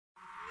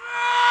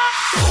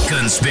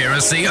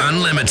Conspiracy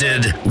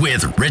Unlimited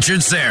with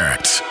Richard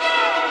Syrett.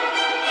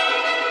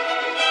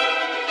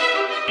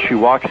 She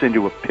walks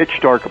into a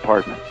pitch-dark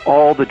apartment.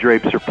 All the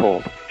drapes are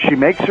pulled. She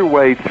makes her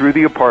way through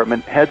the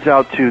apartment, heads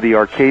out to the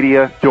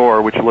Arcadia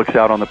door, which looks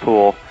out on the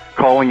pool,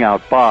 calling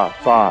out, "Bob,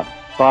 Bob,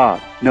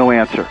 Bob." No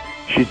answer.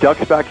 She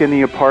ducks back in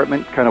the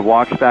apartment, kind of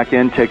walks back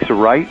in, takes a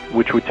right,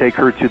 which would take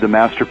her to the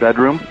master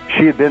bedroom.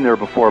 She had been there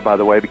before, by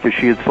the way, because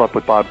she had slept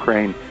with Bob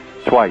Crane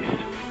twice.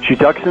 She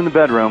ducks in the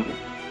bedroom,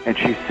 and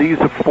she sees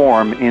a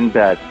form in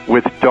bed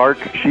with dark,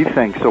 she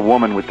thinks, a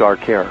woman with dark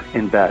hair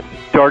in bed.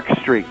 Dark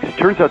streaks.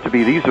 Turns out to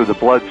be these are the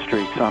blood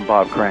streaks on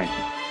Bob Crane.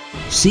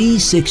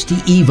 C60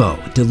 EVO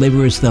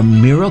delivers the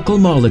miracle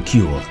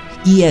molecule,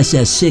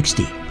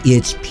 ESS60.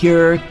 It's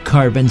pure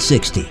carbon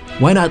 60.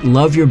 Why not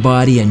love your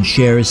body and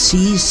share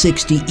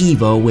C60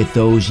 EVO with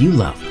those you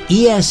love?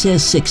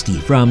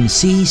 ESS60 from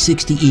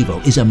C60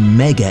 EVO is a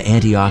mega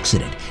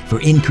antioxidant for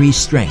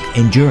increased strength,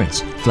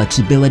 endurance,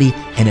 flexibility,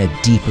 and a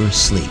deeper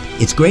sleep.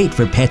 It's great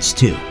for pets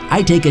too.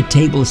 I take a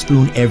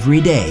tablespoon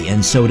every day,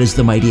 and so does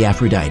the mighty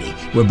Aphrodite.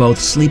 We're both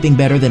sleeping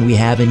better than we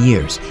have in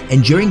years.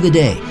 And during the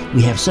day,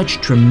 we have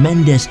such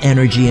tremendous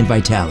energy and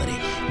vitality.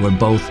 We're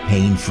both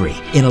pain-free.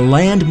 In a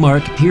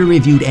landmark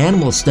peer-reviewed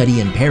animal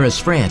study in Paris,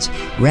 France,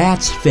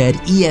 rats fed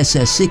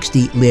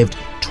ESS60 lived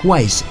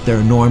twice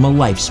their normal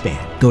lifespan.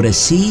 Go to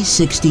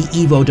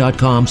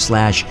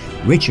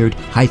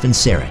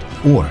c60evo.com/Richard-Syrett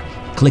or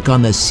click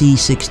on the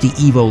C60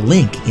 EVO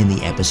link in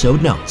the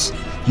episode notes.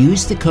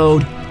 Use the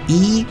code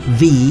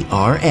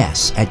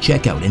EVRS at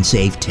checkout and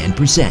save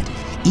 10%.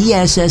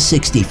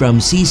 ESS60 from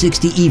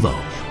C60 EVO.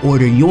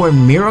 Order your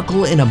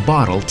miracle in a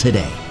bottle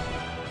today.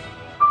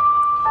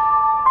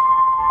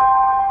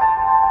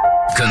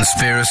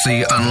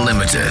 Conspiracy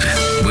Unlimited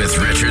with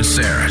Richard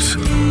Syrett.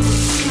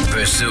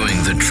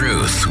 Pursuing the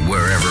truth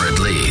wherever it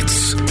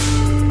leads.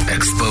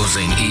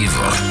 Exposing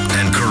evil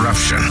and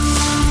corruption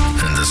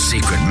and the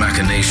secret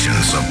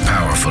machinations of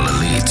powerful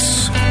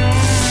elites.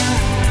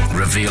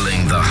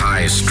 Revealing the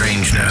high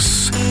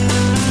strangeness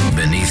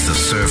beneath the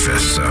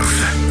surface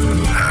of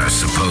our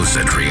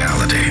supposed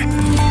reality.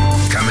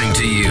 Coming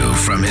to you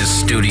from his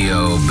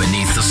studio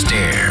beneath the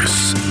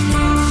stairs.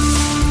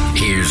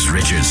 Here's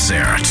Richard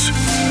Syrett.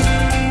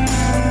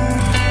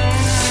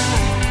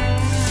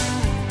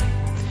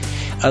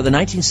 The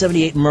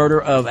 1978 murder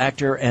of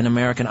actor and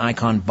American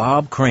icon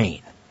Bob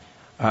Crane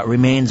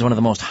remains one of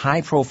the most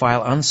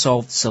high-profile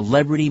unsolved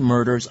celebrity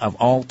murders of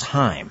all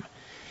time.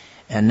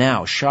 And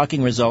now,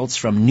 shocking results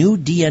from new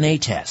DNA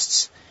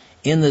tests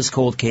in this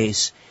cold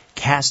case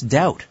cast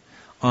doubt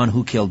on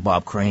who killed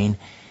Bob Crane.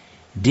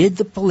 Did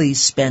the police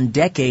spend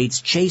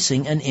decades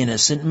chasing an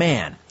innocent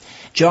man?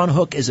 John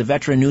Hook is a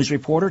veteran news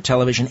reporter,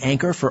 television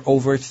anchor for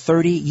over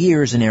 30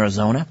 years in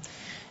Arizona.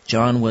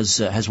 John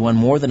has won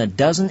more than a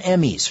dozen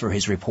Emmys for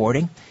his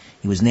reporting.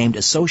 He was named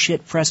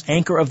Associate Press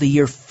Anchor of the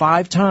Year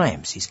 5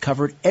 times. He's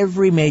covered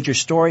every major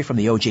story from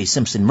the O.J.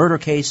 Simpson murder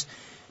case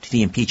to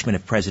the impeachment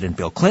of President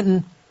Bill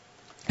Clinton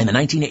and the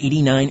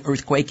 1989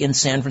 earthquake in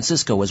San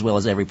Francisco, as well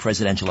as every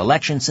presidential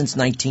election since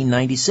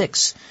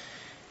 1996.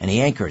 And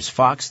he anchors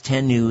Fox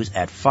 10 News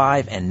at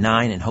 5 and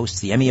 9 and hosts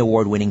the Emmy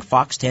Award-winning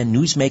Fox 10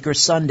 Newsmaker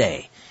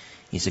Sunday.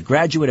 He's a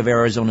graduate of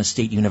Arizona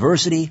State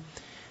University.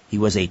 He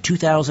was a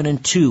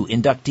 2002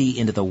 inductee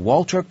into the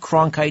Walter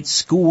Cronkite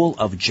School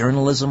of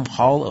Journalism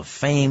Hall of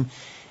Fame.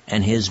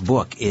 And his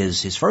book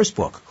is his first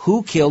book,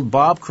 Who Killed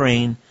Bob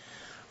Crane?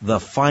 The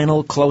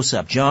Final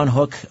Close-Up. John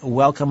Hook,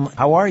 welcome.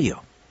 How are you?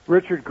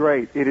 Richard,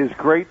 great. It is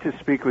great to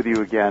speak with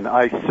you again.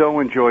 I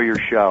so enjoy your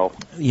show.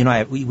 You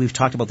know, we've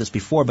talked about this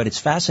before, but it's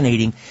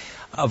fascinating.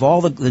 Of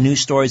all the news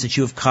stories that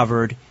you have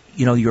covered,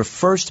 you know, your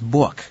first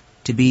book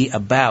to be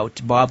about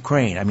Bob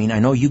Crane. I mean, I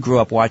know you grew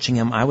up watching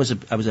him. I was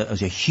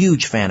a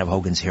huge fan of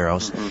Hogan's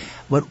Heroes.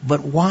 Mm-hmm. But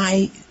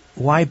why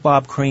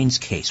Bob Crane's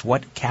case?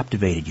 What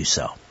captivated you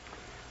so?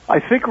 I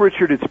think,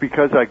 Richard, it's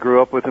because I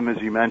grew up with him, as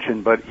you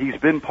mentioned, but he's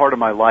been part of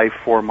my life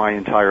for my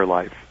entire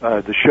life.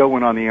 The show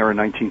went on the air in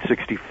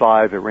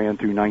 1965. It ran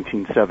through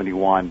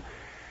 1971.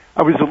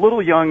 I was a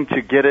little young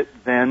to get it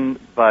then,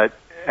 but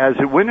as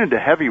it went into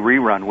heavy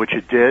rerun, which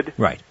it did,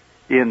 right,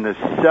 in the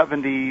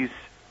 70s,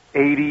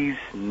 80s,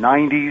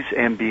 90s,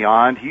 and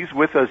beyond, he's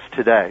with us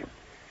today.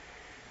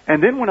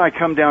 And then when I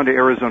come down to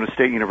Arizona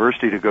State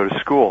University to go to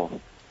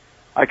school,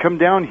 I come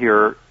down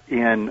here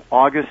in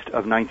August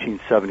of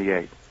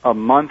 1978. A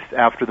month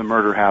after the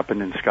murder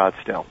happened in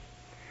Scottsdale.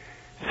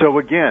 So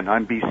again,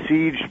 I'm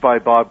besieged by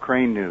Bob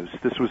Crane news.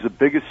 This was the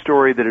biggest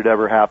story that had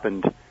ever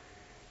happened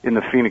in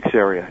the Phoenix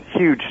area.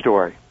 Huge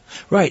story.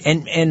 Right,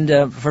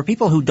 and for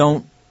people who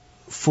don't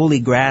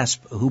fully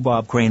grasp who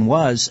Bob Crane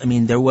was, I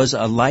mean, there was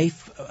a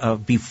life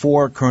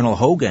before Colonel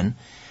Hogan.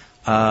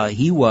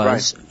 He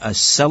was right, a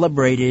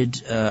celebrated,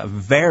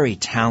 very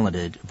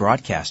talented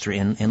broadcaster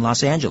in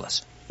Los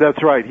Angeles.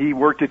 That's right. He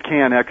worked at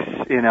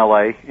KNX in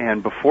L.A.,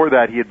 and before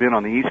that he had been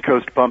on the East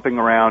Coast bumping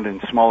around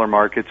in smaller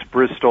markets,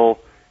 Bristol,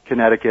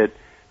 Connecticut,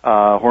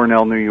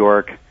 Hornell, New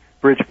York,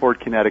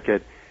 Bridgeport,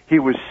 Connecticut. He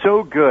was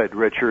so good,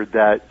 Richard,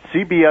 that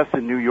CBS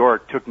in New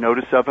York took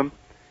notice of him,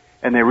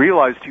 and they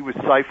realized he was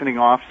siphoning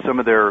off some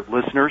of their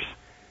listeners.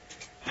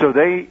 So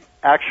they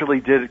actually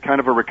did kind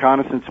of a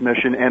reconnaissance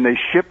mission, and they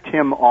shipped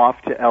him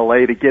off to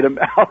L.A. to get him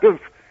out of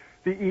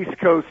the East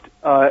Coast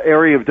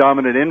area of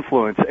dominant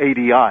influence,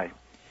 ADI.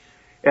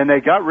 And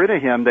they got rid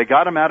of him. They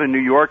got him out of New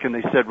York, and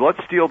they said,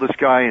 let's steal this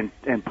guy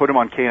and put him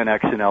on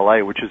KNX in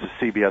L.A., which is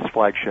a CBS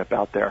flagship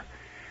out there.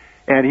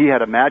 And he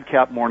had a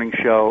madcap morning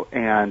show,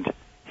 and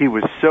he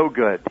was so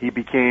good. He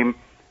became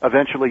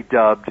eventually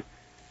dubbed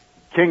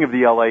King of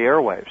the L.A.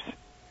 airwaves.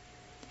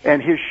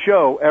 And his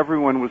show,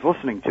 everyone was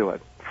listening to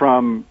it,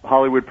 from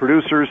Hollywood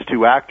producers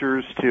to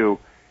actors to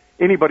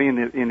anybody in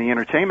the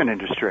entertainment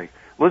industry,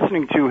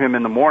 listening to him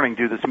in the morning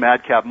do this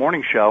madcap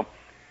morning show.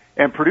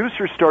 And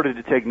producers started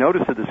to take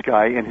notice of this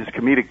guy and his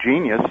comedic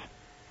genius,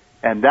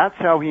 and that's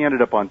how he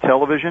ended up on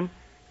television.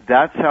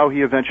 That's how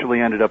he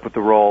eventually ended up with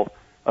the role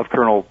of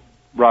Colonel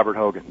Robert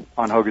Hogan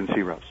on Hogan's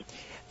Heroes.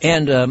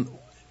 And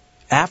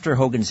after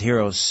Hogan's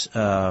Heroes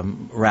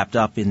wrapped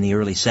up in the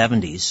early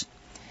 70s,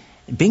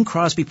 Bing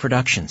Crosby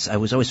Productions, I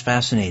was always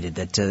fascinated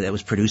that it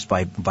was produced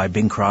by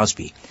Bing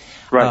Crosby.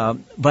 Right.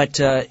 But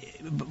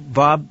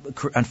Bob,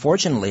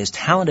 unfortunately, as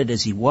talented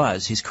as he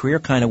was, his career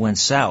kind of went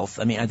south.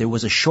 I mean, there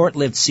was a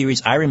short-lived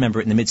series, I remember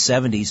it in the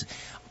mid-'70s,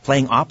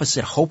 playing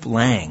opposite Hope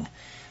Lang.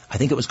 I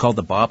think it was called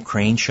The Bob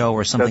Crane Show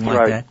or something That's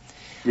like right.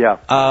 that.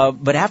 Yeah.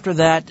 But after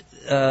that,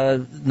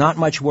 not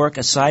much work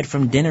aside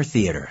from dinner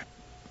theater.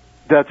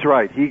 That's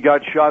right. He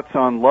got shots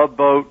on Love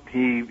Boat.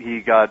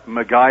 He got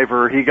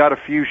MacGyver. He got a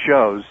few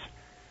shows.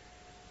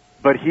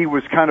 But he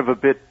was kind of a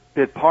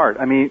bit part.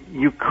 I mean,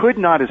 you could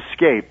not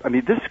escape. I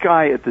mean, this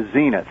guy at the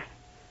Zenith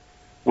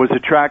was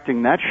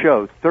attracting that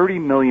show 30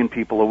 million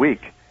people a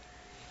week.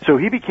 So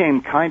he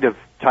became kind of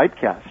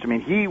typecast. I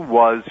mean, he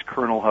was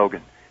Colonel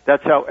Hogan.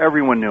 That's how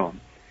everyone knew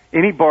him.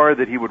 Any bar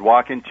that he would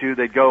walk into,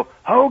 they'd go,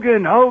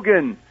 Hogan,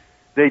 Hogan!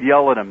 They'd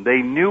yell at him.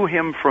 They knew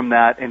him from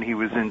that, and he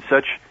was in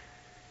such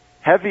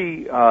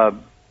heavy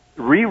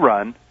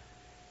rerun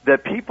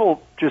that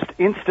people just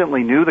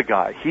instantly knew the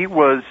guy. He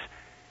was...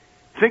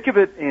 Think of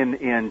it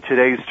in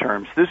today's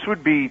terms. This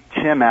would be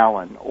Tim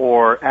Allen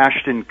or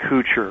Ashton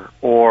Kutcher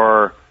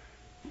or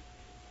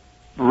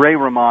Ray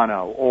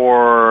Romano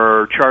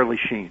or Charlie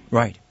Sheen.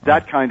 Right.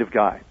 That kind of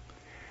guy.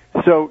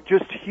 So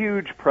just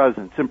huge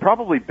presence, and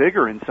probably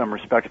bigger in some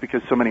respects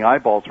because so many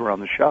eyeballs were on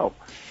the show.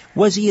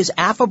 Was he as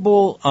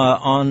affable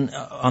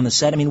on the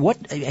set? I mean,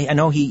 I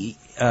know he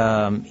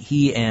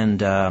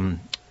and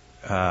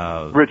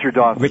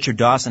Richard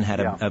Dawson had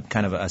a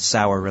kind of a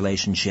sour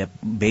relationship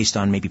based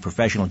on maybe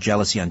professional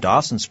jealousy on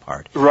Dawson's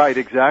part. Right,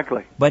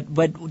 exactly. But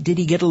did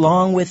he get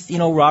along with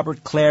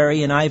Robert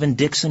Clary and Ivan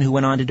Dixon, who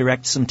went on to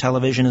direct some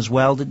television as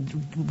well? Did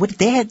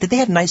they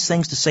have nice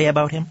things to say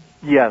about him?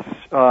 Yes,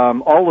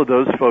 all of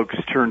those folks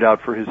turned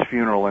out for his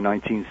funeral in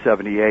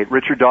 1978.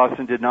 Richard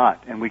Dawson did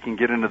not, and we can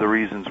get into the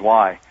reasons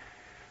why.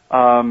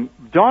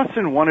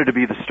 Dawson wanted to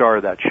be the star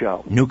of that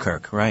show.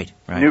 Newkirk, right.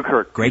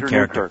 Newkirk. Great Peter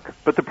character. Newkirk.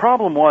 But the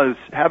problem was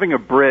having a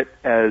Brit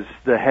as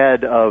the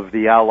head of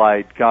the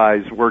Allied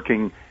guys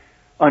working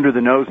under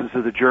the noses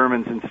of the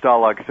Germans in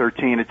Stalag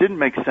 13, it didn't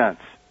make sense.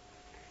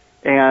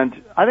 And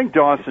I think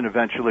Dawson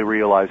eventually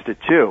realized it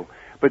too.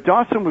 But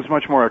Dawson was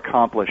much more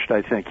accomplished,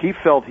 I think. He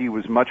felt he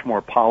was much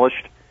more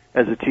polished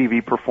as a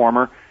TV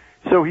performer.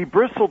 So he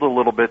bristled a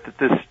little bit that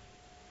this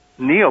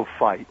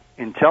neophyte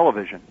in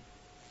television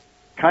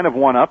kind of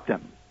one-upped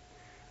him.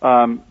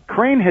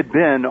 Crane had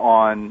been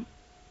on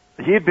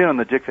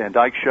the Dick Van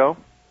Dyke Show.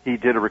 He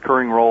did a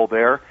recurring role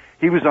there.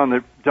 He was on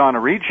the Donna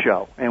Reed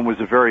Show and was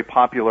a very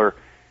popular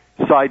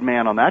side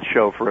man on that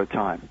show for a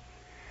time.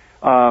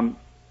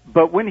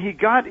 But when he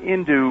got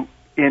into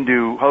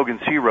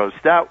Hogan's Heroes,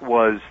 that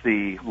was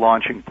the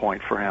launching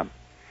point for him.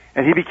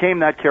 And he became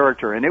that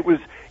character, and it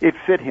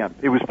fit him.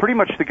 It was pretty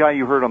much the guy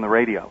you heard on the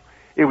radio.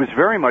 It was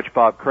very much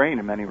Bob Crane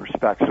in many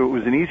respects, so it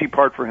was an easy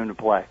part for him to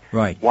play.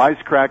 Right.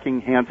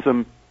 Wisecracking,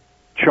 handsome,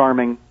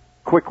 charming,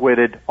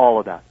 quick-witted, all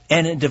of that.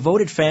 And a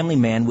devoted family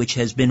man, which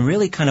has been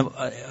really kind of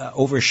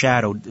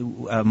overshadowed.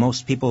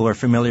 Most people are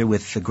familiar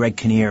with Greg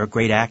Kinnear, a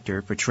great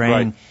actor,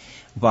 portraying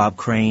Bob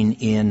Crane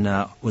in,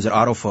 was it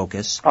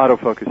Autofocus?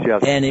 Autofocus,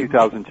 yes, and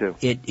 2002.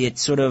 It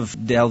sort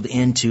of delved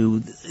into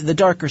the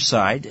darker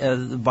side.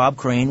 Bob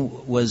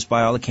Crane was,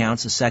 by all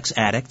accounts, a sex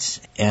addict,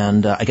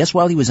 and I guess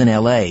while he was in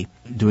L.A.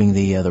 doing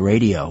the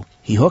radio,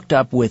 he hooked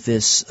up with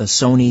this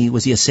Sony,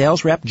 was he a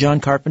sales rep, John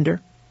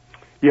Carpenter?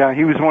 Yeah,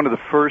 he was one of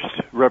the first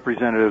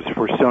representatives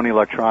for Sony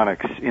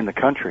Electronics in the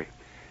country.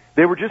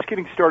 They were just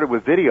getting started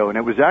with video, and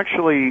it was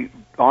actually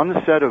on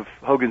the set of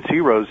Hogan's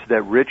Heroes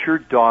that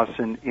Richard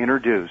Dawson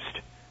introduced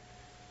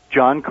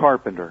John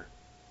Carpenter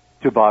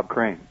to Bob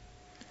Crane.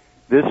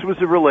 This was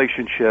a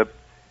relationship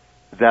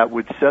that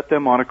would set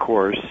them on a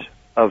course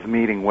of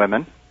meeting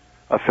women,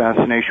 a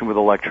fascination with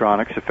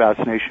electronics, a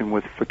fascination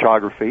with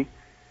photography,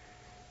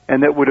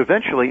 and that would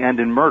eventually end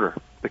in murder.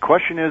 The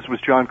question is,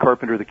 was John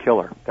Carpenter the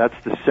killer? That's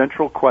the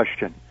central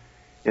question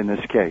in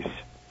this case.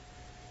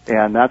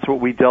 And that's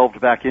what we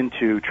delved back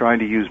into, trying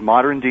to use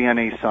modern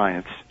DNA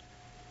science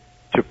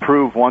to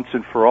prove once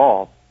and for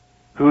all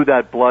who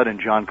that blood in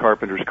John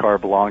Carpenter's car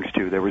belongs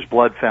to. There was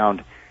blood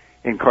found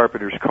in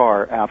Carpenter's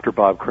car after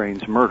Bob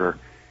Crane's murder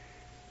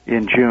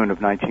in June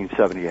of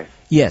 1978.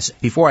 Yes.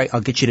 Before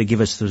I'll get you to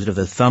give us sort of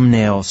the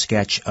thumbnail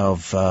sketch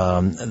of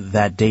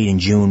that date in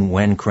June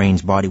when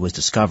Crane's body was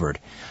discovered.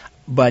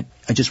 But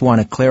I just want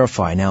to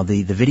clarify. Now,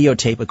 the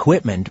videotape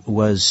equipment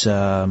was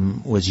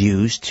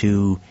used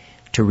to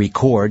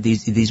record.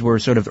 These were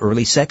sort of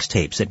early sex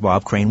tapes that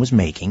Bob Crane was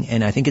making,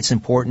 and I think it's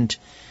important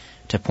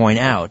to point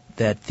out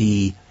that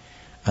the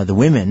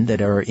women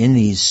that are in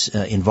these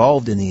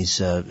involved in these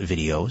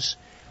videos,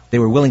 they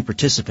were willing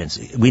participants.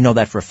 We know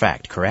that for a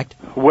fact, correct?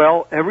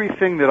 Well,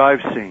 everything that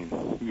I've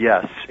seen,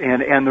 yes.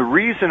 And the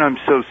reason I'm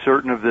so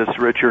certain of this,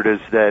 Richard, is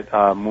that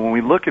when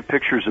we look at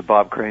pictures of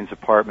Bob Crane's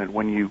apartment,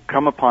 when you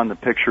come upon the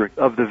picture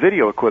of the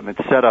video equipment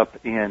set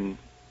up in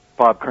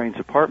Bob Crane's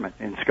apartment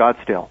in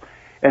Scottsdale,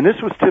 and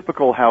this was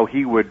typical how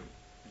he would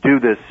do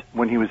this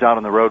when he was out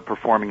on the road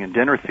performing in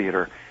dinner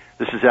theater.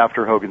 This is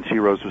after Hogan's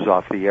Heroes was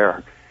off the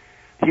air.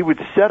 He would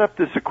set up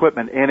this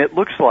equipment, and it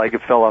looks like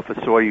it fell off a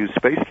Soyuz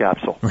space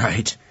capsule.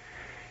 Right.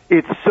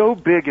 It's so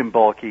big and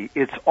bulky,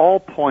 it's all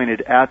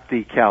pointed at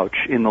the couch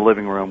in the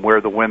living room where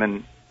the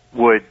women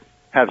would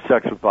have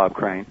sex with Bob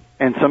Crane,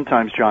 and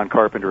sometimes John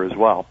Carpenter as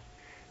well.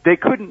 They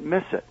couldn't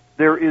miss it.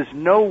 There is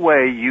no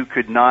way you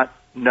could not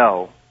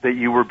know that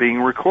you were being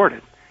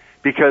recorded,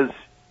 because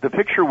the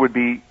picture would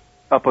be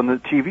up on the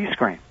TV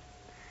screen.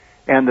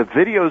 And the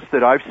videos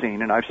that I've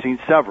seen, and I've seen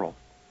several,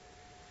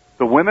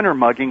 the women are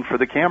mugging for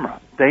the camera.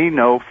 They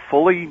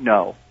fully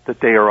know that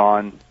they are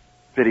on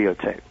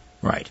videotape.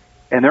 Right.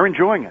 And they're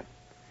enjoying it.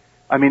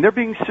 I mean, they're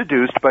being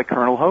seduced by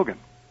Colonel Hogan.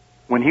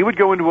 When he would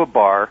go into a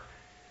bar,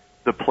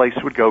 the place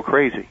would go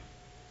crazy.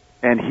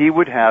 And he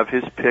would have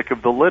his pick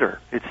of the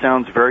litter. It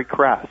sounds very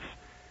crass,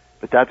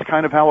 but that's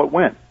kind of how it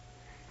went.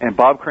 And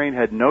Bob Crane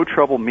had no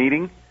trouble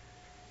meeting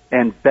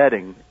and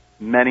bedding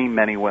many,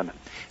 many women.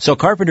 So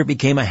Carpenter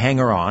became a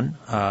hanger-on.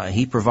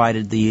 He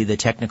provided the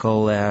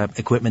technical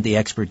equipment, the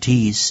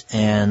expertise,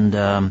 and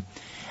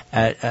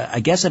I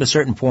guess at a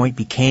certain point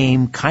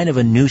became kind of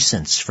a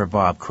nuisance for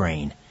Bob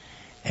Crane.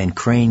 And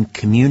Crane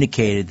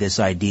communicated this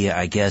idea,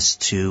 I guess,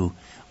 to,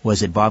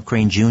 was it Bob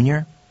Crane Jr.?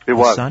 It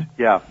was, son?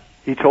 Yeah.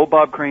 He told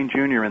Bob Crane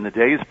Jr. in the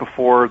days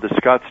before the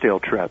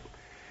Scottsdale trip,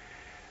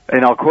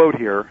 and I'll quote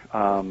here,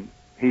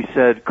 he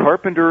said,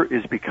 "Carpenter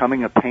is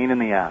becoming a pain in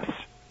the ass.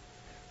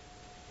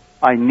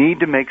 I need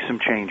to make some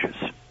changes."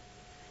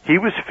 He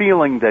was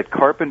feeling that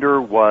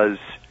Carpenter was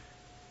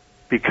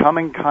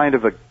becoming kind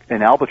of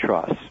an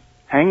albatross,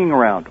 hanging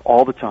around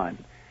all the time.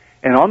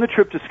 And on the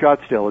trip to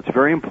Scottsdale, it's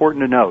very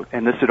important to note,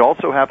 and this had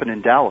also happened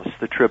in Dallas,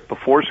 the trip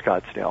before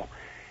Scottsdale,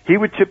 he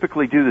would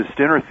typically do this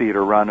dinner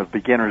theater run of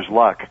Beginner's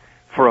Luck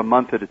for a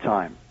month at a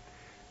time.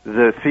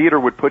 The theater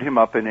would put him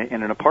up in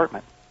an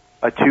apartment,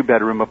 a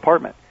 2-bedroom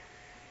apartment.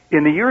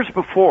 In the years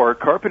before,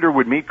 Carpenter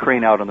would meet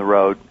Crane out on the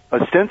road,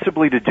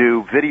 ostensibly to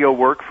do video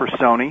work for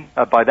Sony.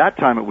 By that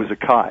time, it was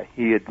Akai.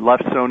 He had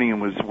left Sony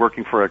and was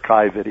working for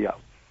Akai Video.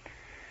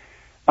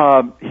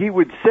 He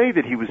would say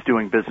that he was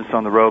doing business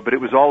on the road, but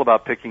it was all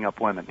about picking up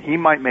women. He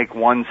might make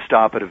one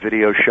stop at a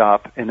video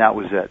shop, and that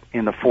was it.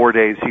 In the 4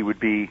 days, he would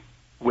be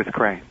with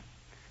Crane,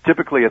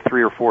 typically a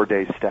 3 or 4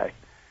 day stay.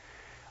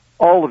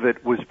 All of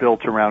it was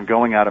built around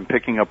going out and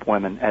picking up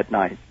women at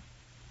night.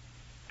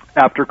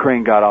 After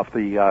Crane got off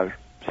the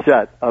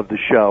set of the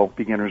show,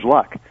 Beginner's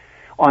Luck.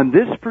 On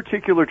this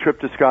particular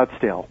trip to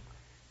Scottsdale,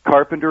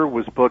 Carpenter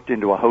was booked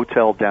into a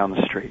hotel down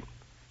the street,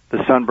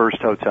 the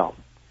Sunburst Hotel.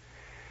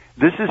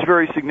 This is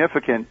very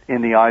significant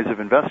in the eyes of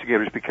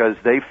investigators because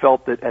they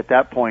felt that at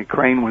that point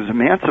Crane was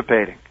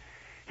emancipating.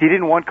 He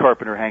didn't want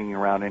Carpenter hanging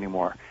around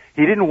anymore.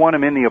 He didn't want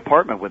him in the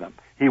apartment with him.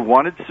 He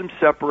wanted some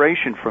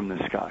separation from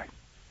this guy.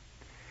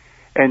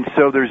 And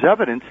so there's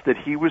evidence that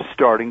he was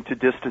starting to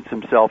distance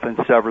himself and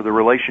sever the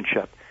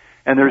relationship.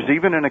 And there's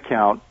even an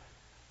account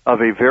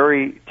of a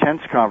very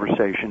tense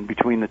conversation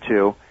between the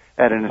two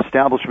at an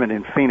establishment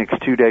in Phoenix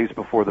 2 days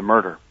before the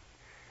murder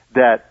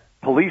that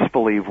police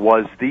believe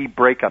was the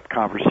breakup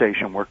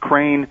conversation where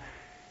Crane,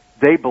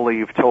 they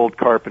believe, told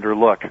Carpenter,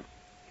 "Look,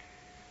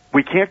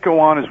 we can't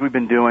go on as we've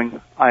been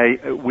doing.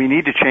 We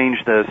need to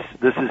change this.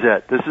 This is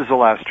it. This is the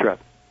last trip."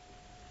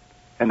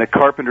 And that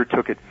Carpenter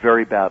took it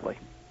very badly,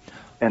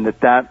 and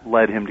that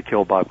led him to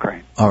kill Bob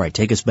Crane. All right,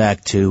 take us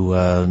back to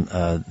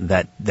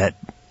that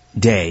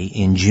day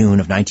in June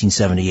of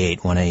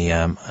 1978 when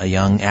a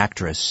young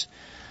actress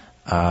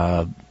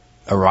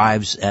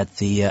arrives at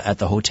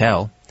the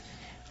hotel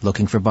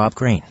looking for Bob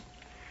Crane.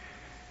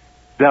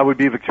 That would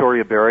be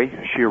Victoria Berry.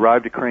 She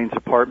arrived at Crane's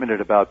apartment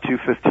at about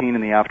 2:15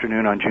 in the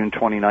afternoon on June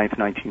 29th,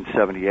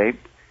 1978.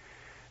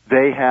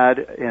 They had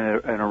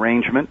an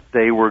arrangement.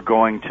 They were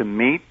going to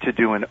meet to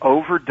do an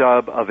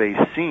overdub of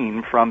a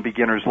scene from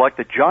Beginner's Luck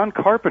that John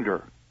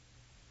Carpenter,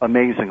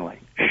 amazingly,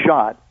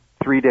 shot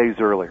 3 days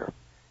earlier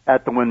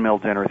at the Windmill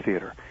Dinner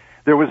Theater.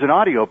 There was an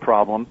audio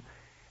problem,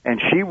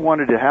 and she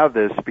wanted to have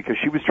this because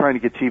she was trying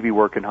to get TV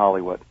work in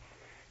Hollywood.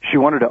 She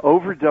wanted to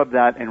overdub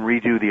that and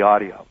redo the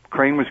audio.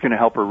 Crane was going to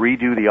help her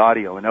redo the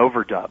audio and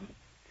overdub.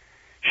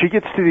 She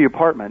gets to the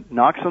apartment,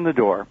 knocks on the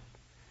door.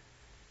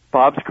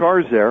 Bob's car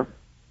is there.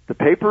 The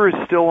paper is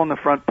still on the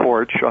front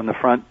porch, on the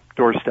front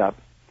doorstep.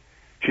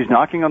 She's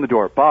knocking on the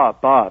door.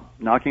 Bob,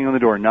 knocking on the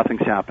door.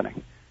 Nothing's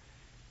happening.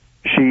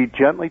 She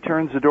gently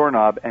turns the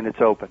doorknob, and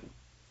it's open.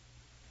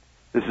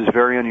 This is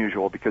very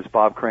unusual because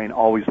Bob Crane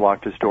always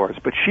locked his doors.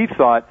 But she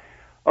thought,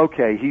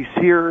 okay, he's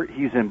here,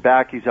 he's in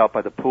back, he's out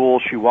by the pool.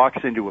 She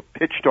walks into a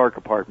pitch-dark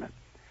apartment.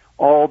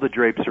 All the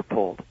drapes are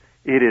pulled.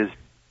 It is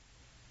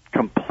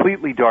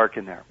completely dark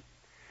in there.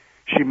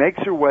 She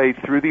makes her way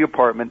through the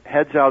apartment,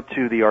 heads out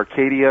to the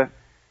Arcadia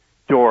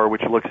door,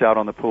 which looks out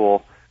on the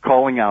pool,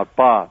 calling out,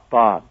 Bob.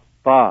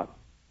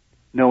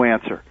 No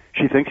answer.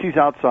 She thinks he's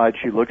outside.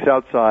 She looks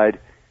outside.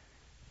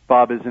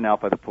 Bob isn't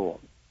out by the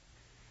pool.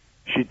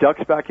 She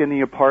ducks back in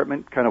the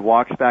apartment, kind of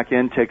walks back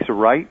in, takes a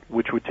right,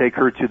 which would take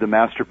her to the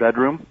master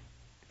bedroom.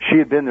 She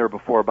had been there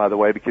before, by the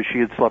way, because she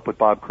had slept with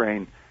Bob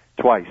Crane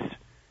twice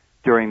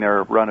during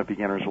their run of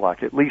beginner's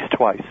luck, at least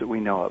twice that we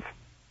know of.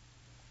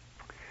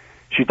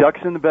 She ducks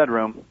in the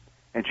bedroom,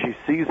 and she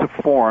sees a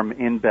form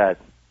in bed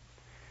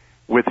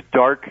with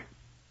dark,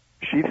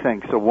 she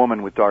thinks, a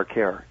woman with dark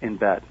hair in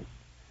bed.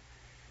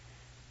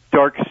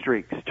 Dark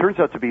streaks. Turns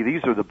out to be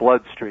these are the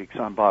blood streaks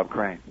on Bob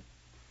Crane.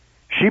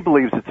 She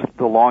believes it's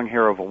the long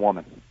hair of a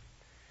woman.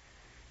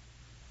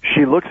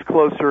 She looks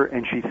closer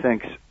and she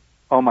thinks,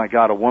 oh my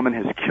God, a woman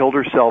has killed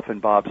herself in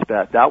Bob's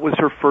bed. That was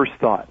her first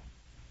thought.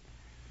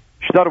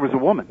 She thought it was a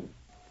woman.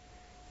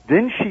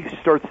 Then she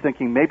starts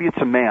thinking, maybe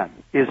it's a man.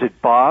 Is it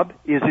Bob?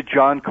 Is it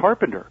John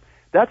Carpenter?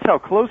 That's how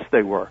close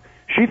they were.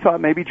 She thought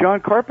maybe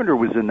John Carpenter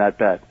was in that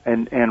bed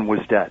and was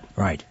dead.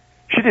 Right.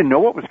 She didn't know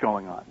what was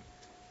going on.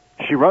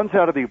 She runs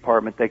out of the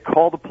apartment. They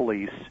call the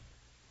police.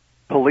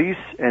 Police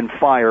and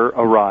fire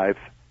arrive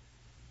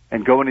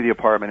and go into the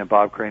apartment, and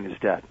Bob Crane is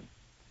dead.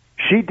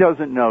 She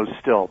doesn't know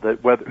still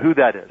who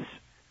that is.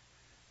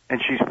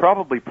 And she's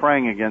probably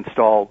praying against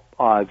all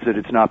odds that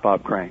it's not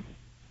Bob Crane.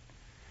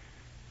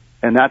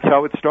 And that's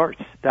how it starts.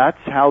 That's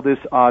how this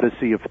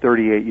odyssey of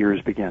 38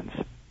 years begins.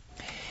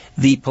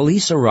 The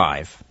police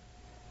arrive,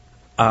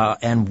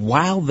 and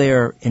while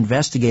they're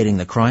investigating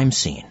the crime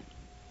scene,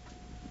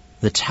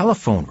 the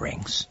telephone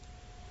rings,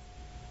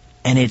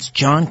 and it's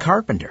John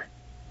Carpenter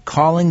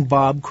calling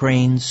Bob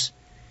Crane's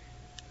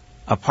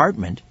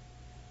apartment.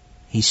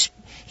 He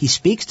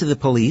speaks to the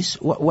police.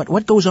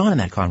 What goes on in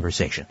that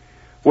conversation?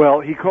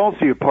 Well, he calls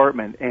the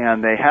apartment,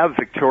 and they have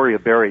Victoria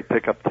Berry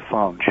pick up the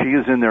phone. She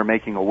is in there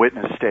making a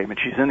witness statement.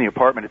 She's in the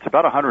apartment. It's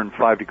about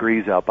 105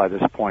 degrees out by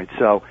this point,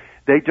 so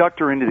they ducked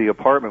her into the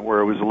apartment where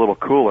it was a little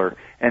cooler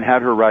and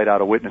had her write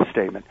out a witness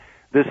statement.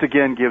 This,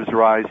 again, gives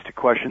rise to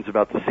questions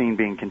about the scene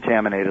being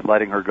contaminated,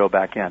 letting her go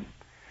back in.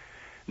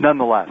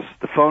 Nonetheless,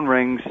 the phone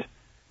rings.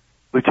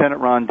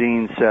 Lieutenant Ron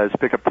Dean says,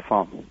 pick up the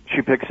phone.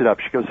 She picks it up.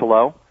 She goes,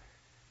 hello?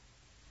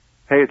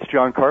 Hey, it's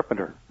John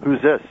Carpenter.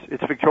 Who's this?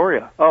 It's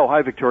Victoria. Oh,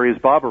 hi, Victoria.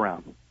 Is Bob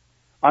around?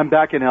 I'm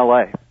back in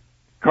L.A.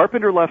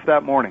 Carpenter left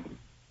that morning.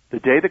 The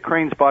day that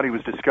Crane's body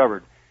was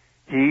discovered,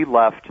 he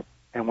left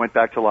and went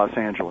back to Los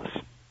Angeles.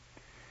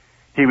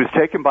 He was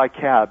taken by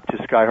cab to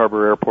Sky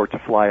Harbor Airport to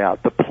fly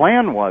out. The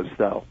plan was,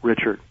 though,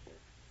 Richard,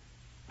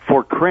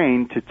 for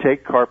Crane to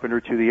take Carpenter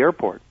to the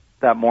airport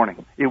that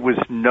morning. It was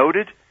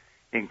noted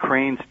in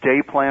Crane's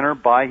day planner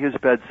by his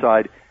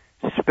bedside,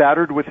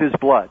 spattered with his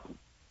blood.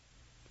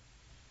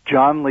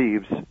 John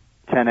leaves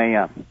 10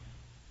 a.m.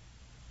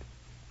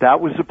 That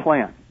was the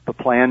plan. The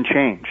plan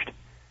changed.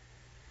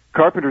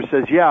 Carpenter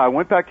says, yeah, I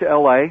went back to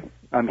L.A.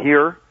 I'm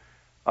here.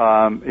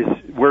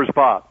 Where's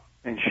Bob?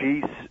 And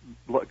she's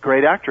a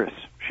great actress.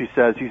 She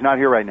says, he's not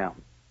here right now.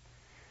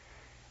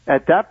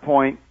 At that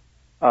point,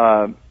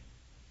 Ron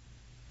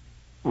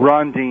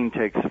Dean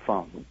takes the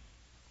phone,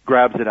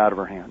 grabs it out of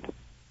her hand.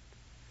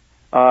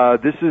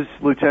 This is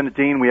Lieutenant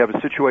Dean. We have a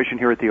situation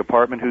here at the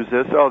apartment. Who's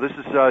this? Oh, this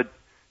is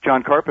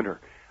John Carpenter.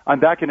 I'm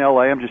back in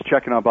L.A. I'm just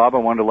checking on Bob. I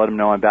wanted to let him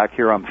know I'm back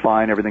here. I'm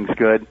fine. Everything's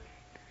good.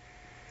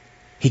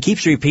 He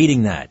keeps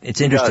repeating that.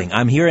 It's interesting.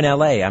 I'm here in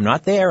L.A. I'm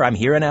not there. I'm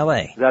here in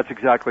L.A. That's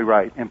exactly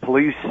right. And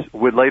police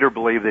would later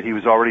believe that he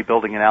was already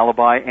building an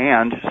alibi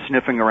and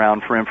sniffing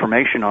around for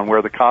information on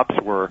where the cops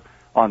were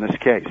on this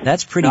case.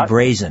 That's pretty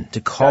brazen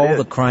to call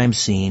the crime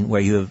scene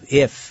where you have,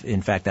 if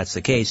in fact that's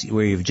the case,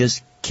 where you've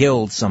just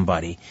killed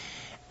somebody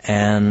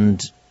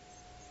and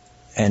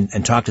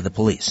talk to the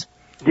police.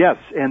 Yes,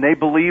 and they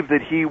believe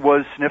that he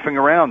was sniffing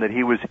around, that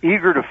he was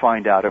eager to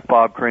find out if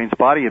Bob Crane's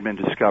body had been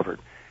discovered.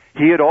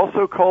 He had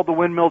also called the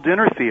Windmill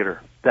Dinner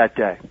Theater that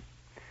day,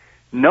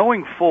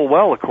 knowing full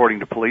well, according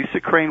to police,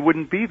 that Crane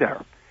wouldn't be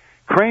there.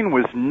 Crane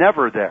was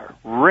never there,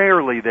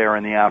 rarely there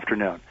in the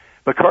afternoon.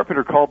 But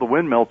Carpenter called the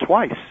Windmill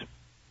twice,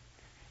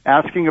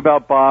 asking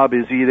about Bob.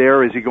 Is he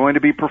there? Is he going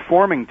to be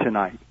performing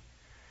tonight?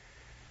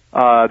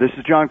 This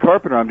is John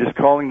Carpenter. I'm just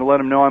calling to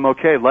let him know I'm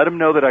okay. Let him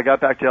know that I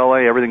got back to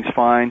L.A., everything's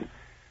fine.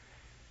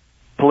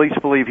 Police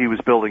believe he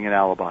was building an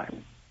alibi.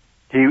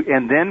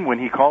 And then when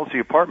he calls the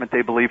apartment,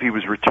 they believe he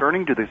was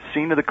returning to the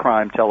scene of the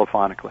crime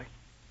telephonically.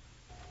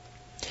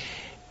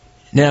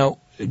 Now,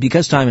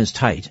 because time is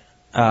tight,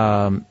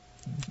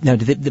 Now,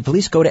 did the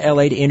police go to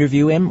L.A. to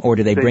interview him, or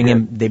did they bring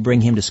him? They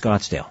bring him to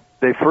Scottsdale.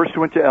 They first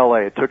went to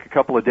L.A. It took a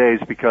couple of days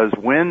because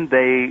when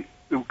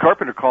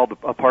Carpenter called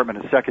the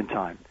apartment a second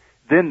time,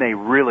 then they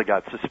really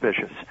got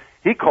suspicious.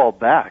 He called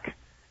back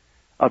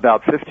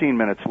about 15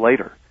 minutes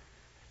later.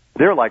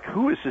 They're like,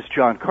 who is this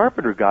John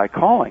Carpenter guy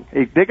calling?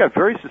 They got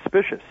very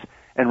suspicious.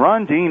 And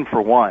Ron Dean,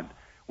 for one,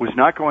 was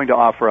not going to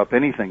offer up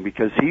anything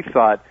because he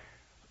thought,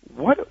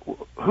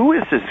 who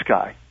is this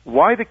guy?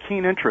 Why the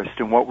keen interest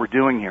in what we're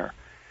doing here?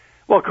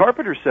 Well,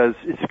 Carpenter says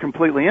it's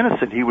completely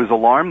innocent. He was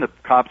alarmed the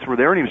cops were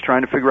there and he was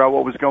trying to figure out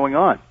what was going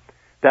on.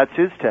 That's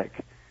his take.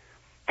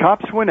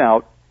 Cops went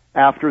out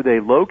after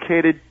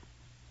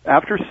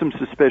some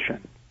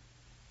suspicion.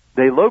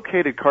 They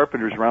located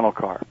Carpenter's rental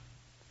car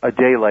a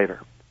day later.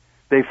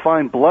 They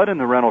find blood in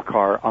the rental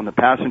car on the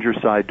passenger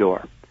side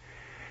door.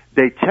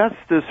 They test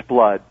this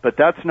blood, but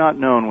that's not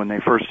known when they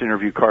first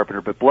interview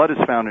Carpenter, but blood is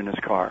found in his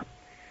car.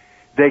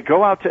 They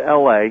go out to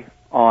L.A.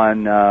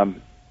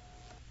 on,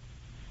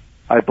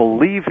 I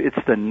believe it's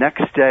the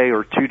next day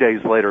or 2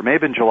 days later,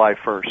 maybe in July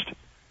 1st.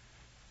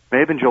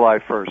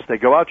 They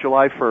go out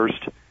July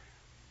 1st.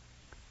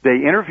 They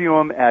interview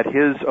him at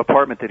his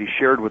apartment that he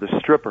shared with a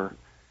stripper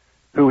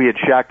who he had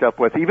shacked up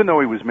with, even though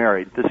he was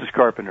married. This is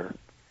Carpenter.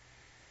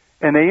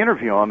 And they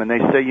interview him, and they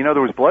say,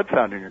 there was blood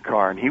found in your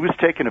car. And he was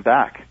taken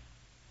aback.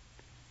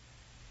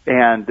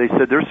 And they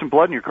said, there's some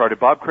blood in your car. Did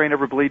Bob Crane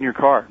ever bleed in your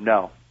car?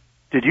 No.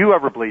 Did you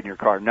ever bleed in your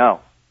car? No.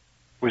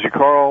 Was your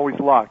car always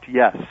locked?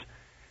 Yes.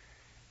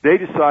 They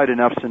decide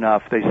enough's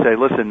enough. They say,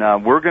 listen,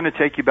 we're going to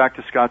take you back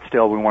to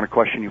Scottsdale. We want to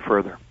question you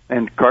further.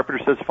 And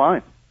Carpenter says,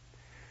 fine.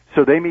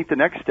 So they meet the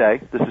next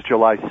day. This is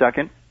July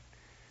 2nd.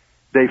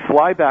 They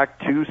fly back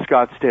to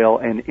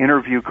Scottsdale and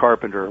interview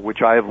Carpenter,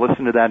 which I have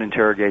listened to that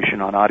interrogation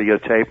on audio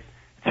tape.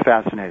 It's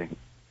fascinating.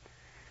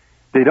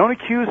 They don't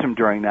accuse him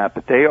during that,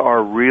 but they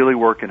are really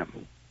working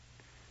him.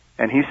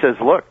 And he says,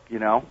 look,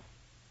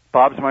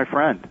 Bob's my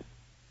friend.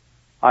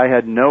 I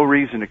had no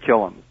reason to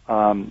kill him.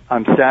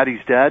 I'm sad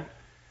he's dead.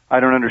 I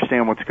don't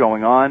understand what's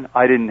going on.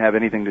 I didn't have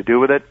anything to do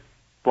with it.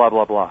 Blah,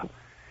 blah, blah.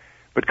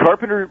 But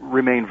Carpenter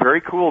remained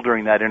very cool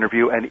during that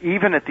interview, and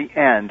even at the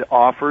end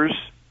offers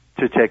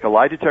to take a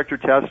lie detector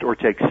test or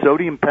take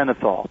sodium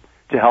pentothal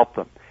to help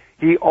them.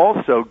 He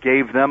also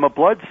gave them a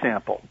blood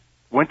sample,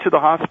 went to the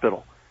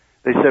hospital.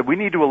 They said, we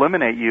need to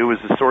eliminate you as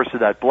the source of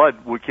that blood.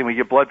 Can we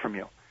get blood from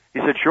you? He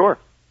said, sure.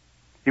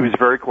 He was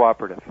very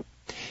cooperative.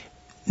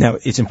 Now,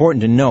 it's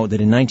important to note that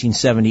in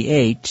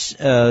 1978,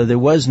 there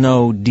was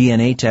no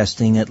DNA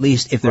testing. At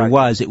least if there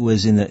was, it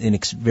was in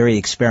very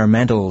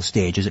experimental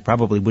stages. It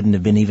probably wouldn't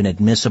have been even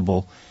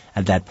admissible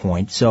at that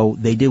point. So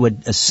they do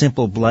a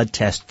simple blood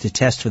test to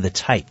test for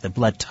the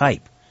blood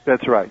type.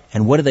 That's right.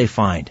 And what do they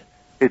find?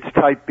 It's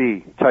type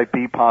B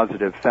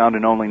positive, found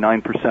in only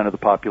 9% of the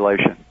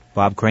population.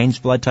 Bob Crane's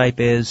blood type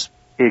is?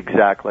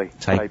 Exactly.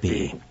 Type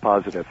B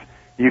positive.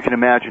 You can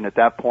imagine at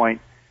that point,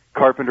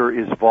 Carpenter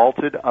is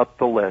vaulted up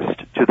the list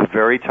to the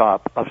very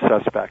top of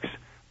suspects.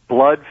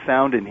 Blood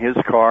found in his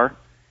car.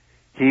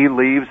 He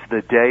leaves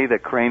the day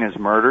that Crane is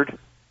murdered.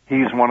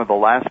 He's one of the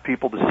last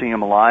people to see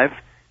him alive.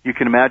 You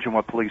can imagine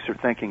what police are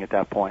thinking at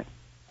that point.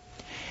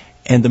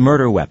 And the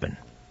murder weapon,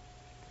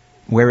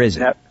 where is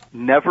it?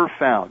 Never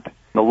found.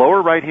 In the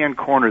lower right-hand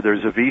corner,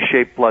 there's a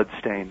V-shaped blood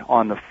stain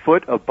on the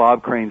foot of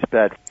Bob Crane's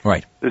bed.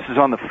 Right. This is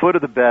on the foot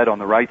of the bed on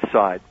the right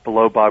side,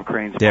 below Bob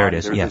Crane's body. There it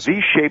is, There's yes. a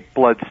V-shaped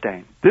blood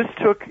stain. This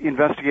took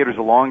investigators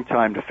a long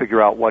time to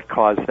figure out what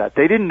caused that.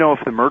 They didn't know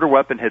if the murder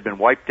weapon had been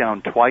wiped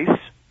down twice.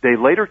 They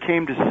later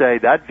came to say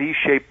that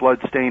V-shaped blood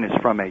stain is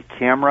from a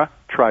camera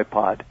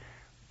tripod,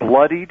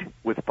 bloodied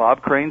with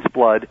Bob Crane's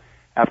blood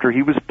after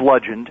he was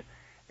bludgeoned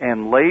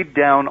and laid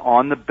down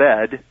on the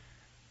bed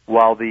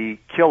while the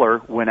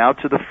killer went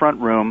out to the front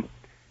room,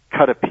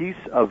 cut a piece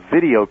of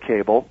video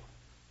cable,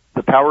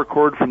 the power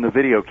cord from the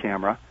video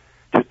camera,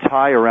 to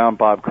tie around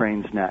Bob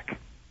Crane's neck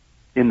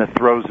in the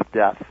throes of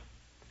death.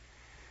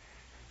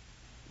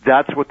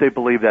 That's what they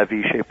believe that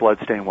V-shaped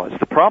bloodstain was.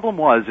 The problem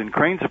was, in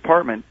Crane's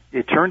apartment,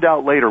 it turned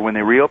out later when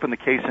they reopened the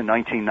case in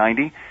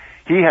 1990,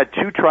 he had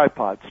two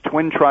tripods,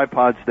 twin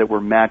tripods that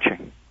were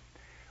matching.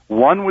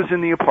 One was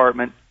in the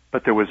apartment,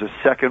 but there was a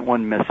second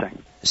one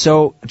missing.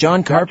 So,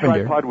 John Carpenter...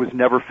 That tripod was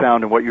never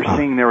found, and what you're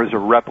seeing there is a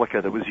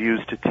replica that was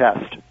used to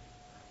test.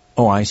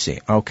 Oh, I see.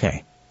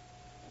 Okay.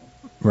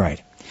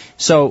 Right.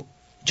 So,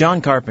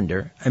 John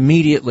Carpenter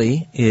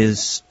immediately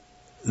is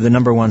the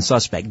number one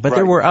suspect. But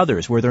there were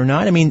others, were there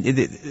not? I mean,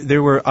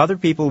 there were other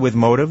people with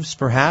motives,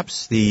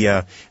 perhaps.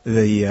 Bob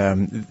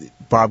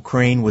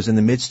Crane was in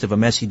the midst of a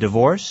messy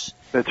divorce.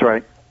 That's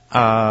right.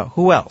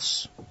 Who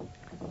else?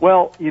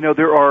 Well,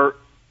 there are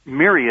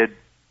myriad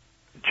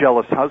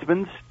jealous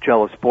husbands,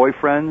 jealous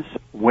boyfriends,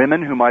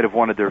 women who might have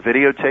wanted their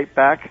videotape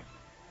back,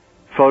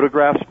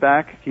 photographs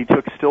back. He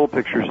took still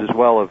pictures as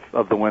well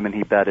of the women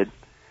he bedded.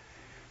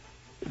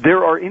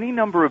 There are any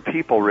number of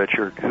people,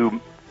 Richard,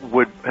 who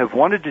would have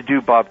wanted to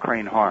do Bob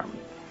Crane harm.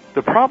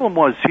 The problem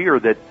was here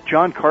that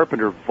John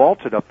Carpenter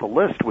vaulted up the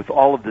list with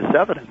all of this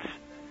evidence.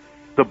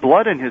 The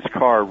blood in his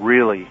car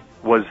really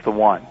was the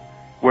one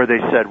where they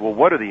said, well,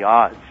 what are the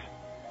odds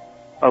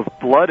of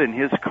blood in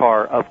his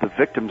car of the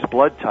victim's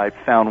blood type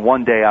found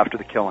one day after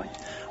the killing.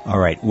 All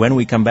right, when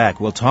we come back,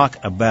 we'll talk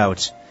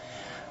about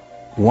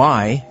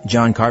why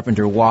John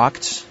Carpenter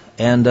walked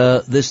and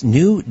this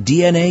new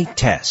DNA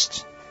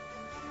test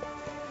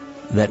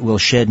that will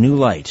shed new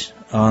light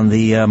on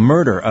the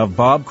murder of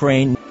Bob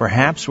Crane.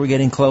 Perhaps we're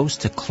getting close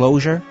to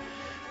closure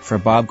for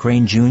Bob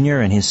Crane Jr.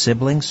 and his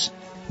siblings.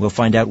 We'll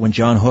find out when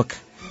John Hook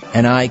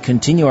and I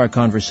continue our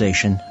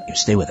conversation.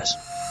 Stay with us.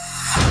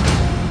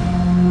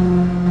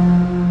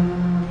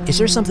 Is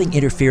there something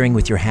interfering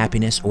with your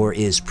happiness or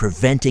is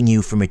preventing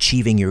you from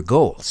achieving your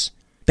goals?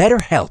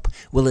 BetterHelp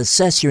will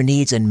assess your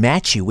needs and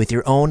match you with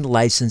your own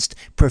licensed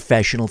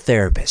professional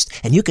therapist,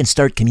 and you can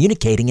start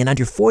communicating in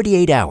under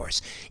 48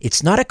 hours.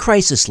 It's not a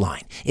crisis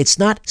line. It's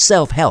not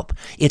self-help.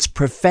 It's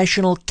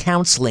professional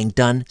counseling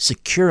done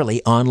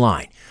securely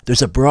online.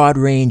 There's a broad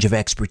range of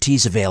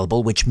expertise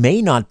available which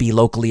may not be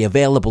locally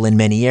available in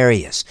many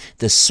areas.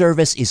 The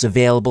service is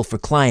available for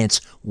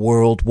clients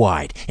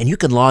worldwide, and you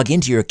can log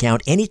into your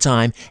account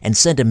anytime and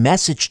send a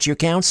message to your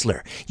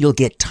counselor. You'll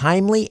get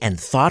timely and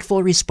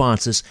thoughtful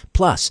responses,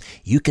 plus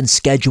you can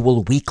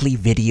schedule weekly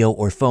video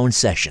or phone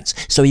sessions,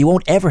 so you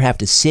won't ever have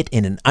to sit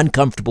in an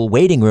uncomfortable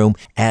waiting room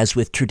as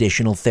with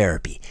traditional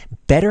therapy.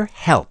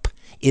 BetterHelp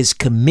is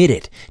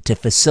committed to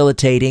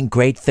facilitating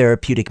great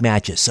therapeutic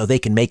matches so they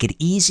can make it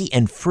easy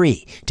and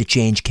free to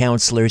change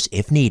counselors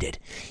if needed.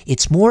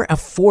 It's more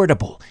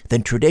affordable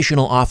than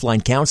traditional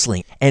offline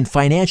counseling, and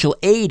financial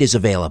aid is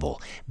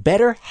available.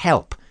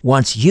 BetterHelp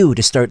wants you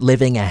to start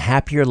living a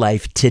happier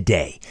life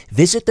today.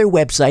 Visit their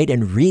website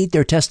and read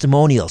their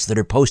testimonials that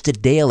are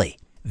posted daily.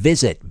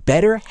 Visit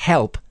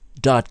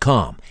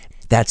BetterHelp.com.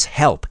 That's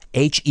help,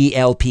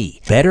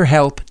 H-E-L-P.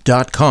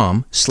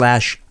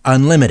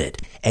 BetterHelp.com/unlimited.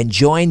 And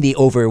join the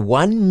over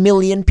 1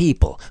 million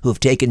people who've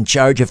taken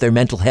charge of their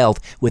mental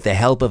health with the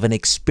help of an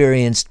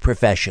experienced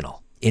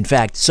professional. In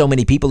fact, so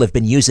many people have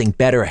been using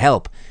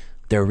BetterHelp,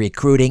 they're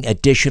recruiting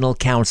additional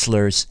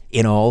counselors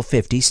in all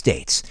 50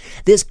 states.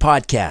 This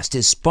podcast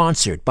is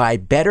sponsored by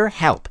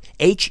BetterHelp,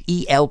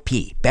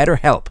 H-E-L-P,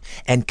 BetterHelp,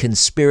 and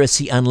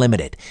Conspiracy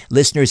Unlimited.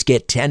 Listeners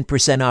get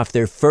 10% off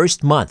their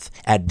first month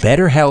at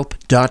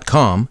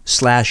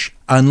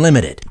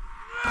BetterHelp.com/unlimited.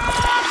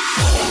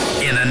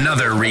 In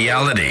another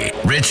reality,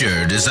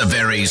 Richard is a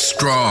very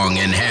strong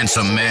and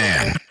handsome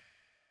man.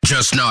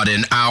 Just not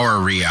in our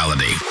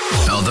reality.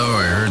 Although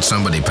I heard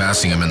somebody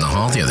passing him in the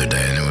hall the other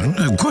day, and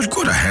it was,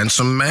 what a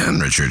handsome man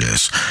Richard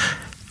is.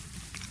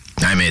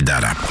 I made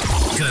that up.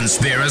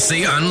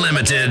 Conspiracy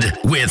Unlimited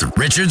with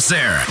Richard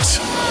Syrett.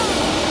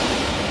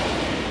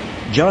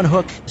 John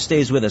Hook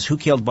stays with us. Who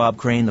Killed Bob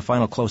Crane? The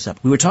final close-up.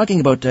 We were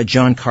talking about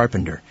John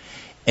Carpenter,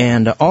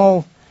 and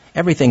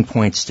everything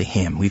points to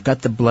him. We've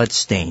got the blood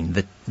stain,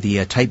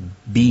 the type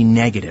B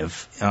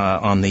negative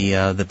on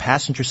the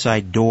passenger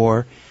side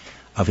door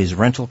of his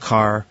rental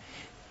car.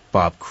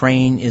 Bob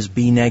Crane is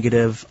B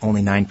negative.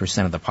 Only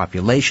 9% of the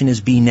population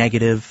is B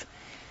negative.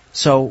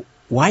 So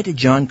why did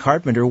John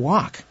Carpenter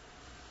walk?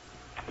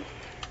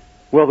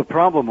 Well, the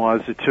problem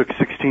was it took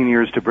 16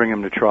 years to bring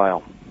him to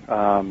trial.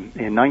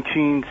 In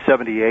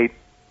 1978,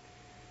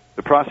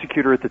 the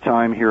prosecutor at the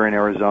time here in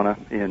Arizona,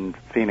 in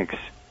Phoenix,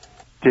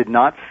 did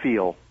not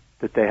feel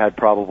that they had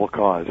probable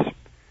cause.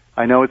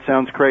 I know it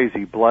sounds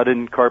crazy, blood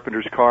in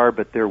Carpenter's car,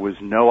 but there was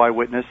no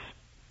eyewitness.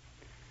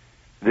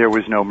 There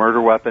was no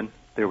murder weapon.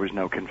 There was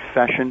no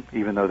confession,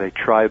 even though they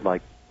tried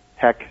like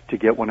heck to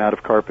get one out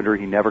of Carpenter.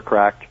 He never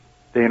cracked.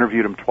 They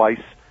interviewed him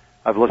twice.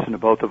 I've listened to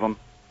both of them.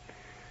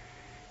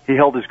 He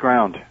held his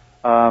ground.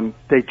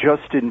 They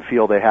just didn't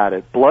feel they had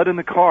it. Blood in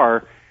the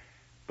car,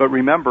 but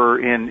remember,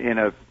 in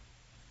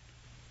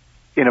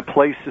a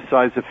place the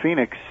size of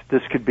Phoenix,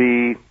 this could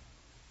be,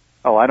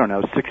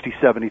 60,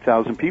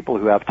 70,000 people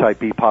who have type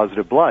B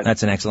positive blood.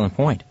 That's an excellent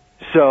point.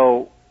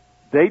 So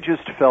they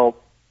just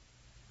felt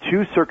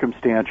too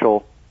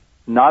circumstantial,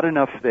 not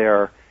enough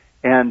there,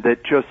 and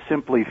that just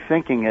simply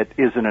thinking it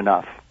isn't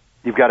enough.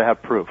 You've got to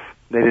have proof.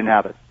 They didn't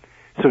have it.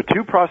 So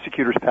 2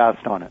 prosecutors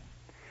passed on it.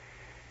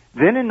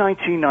 Then in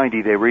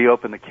 1990, they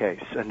reopened the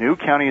case. A new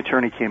county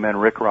attorney came in,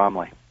 Rick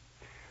Romley.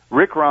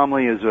 Rick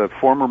Romley is a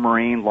former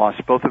Marine,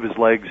 lost both of his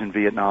legs in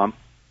Vietnam.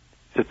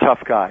 He's a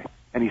tough guy.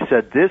 And he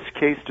said, this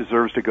case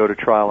deserves to go to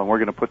trial, and we're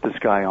going to put this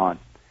guy on.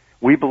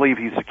 We believe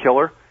he's a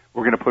killer.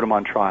 We're going to put him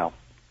on trial.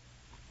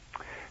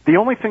 The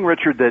only thing,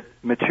 Richard, that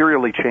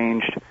materially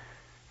changed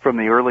from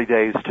the early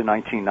days to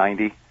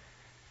 1990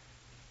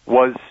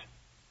 was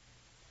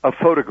a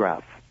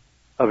photograph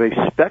of a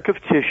speck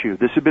of tissue.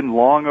 This had been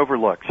long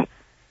overlooked.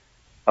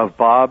 Of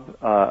Bob,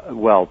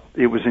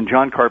 it was in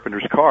John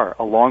Carpenter's car.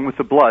 Along with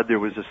the blood, there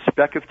was a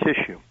speck of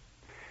tissue.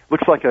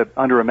 Looks like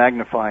under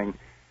magnification,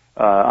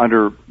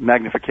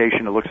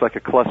 it looks like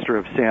a cluster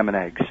of salmon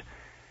eggs.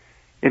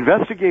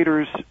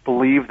 Investigators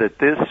believe that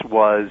this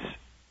was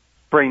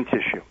brain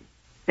tissue.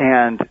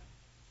 And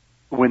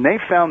when they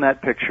found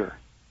that picture,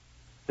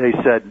 they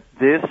said,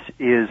 this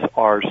is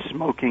our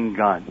smoking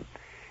gun.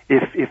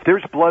 If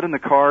there's blood in the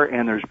car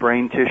and there's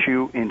brain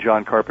tissue in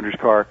John Carpenter's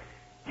car,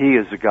 he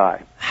is the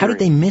guy. How did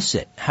they miss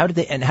it? How did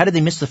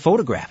they miss the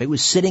photograph? It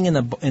was sitting in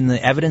the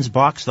evidence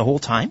box the whole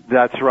time?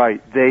 That's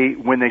right.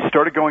 When they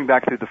started going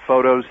back through the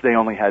photos, they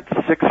only had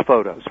 6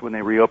 photos when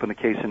they reopened the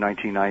case in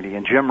 1990.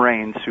 And Jim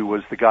Raines, who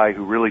was the guy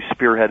who really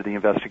spearheaded the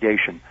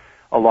investigation,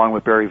 along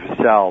with Barry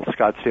Vassell,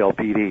 Scottsdale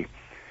PD,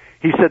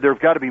 he said there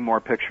have got to be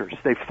more pictures.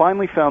 They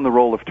finally found the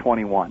roll of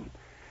 21.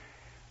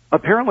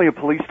 Apparently a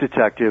police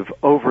detective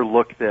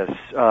overlooked this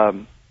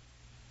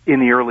in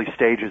the early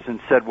stages and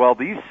said, well,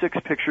 these 6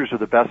 pictures are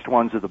the best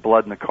ones of the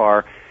blood in the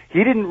car.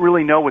 He didn't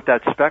really know what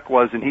that speck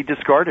was, and he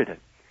discarded it.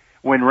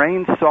 When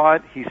Raines saw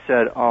it, he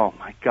said, oh,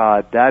 my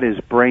God, that is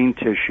brain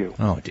tissue.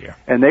 Oh, dear.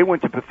 And they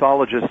went to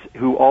pathologists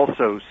who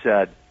also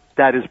said,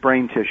 that is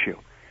brain tissue.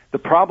 The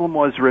problem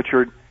was,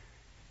 Richard,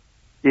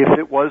 if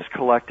it was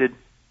collected,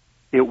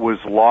 it was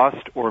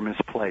lost or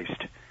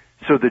misplaced.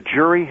 So the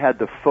jury had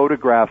the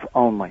photograph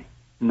only,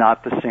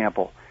 not the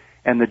sample.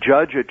 And the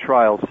judge at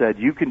trial said,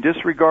 you can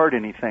disregard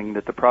anything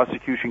that the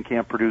prosecution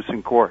can't produce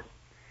in court.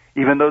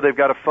 Even though they've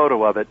got a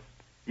photo of it,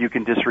 you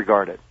can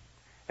disregard it.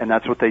 And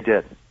that's what they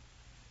did.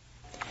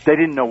 They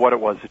didn't know what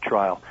it was at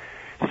trial.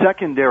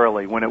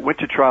 Secondarily, when it went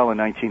to trial in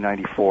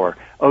 1994,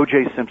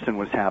 O.J. Simpson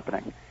was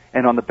happening.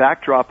 And on the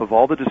backdrop of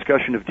all the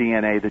discussion of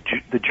DNA,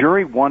 the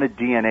jury wanted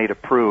DNA to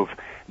prove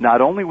not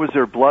only was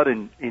there blood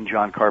in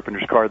John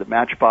Carpenter's car that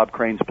matched Bob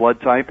Crane's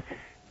blood type,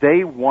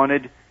 they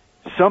wanted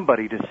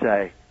somebody to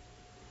say,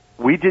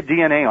 we did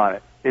DNA on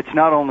it. It's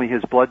not only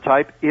his blood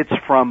type, it's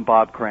from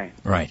Bob Crane.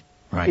 Right.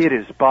 It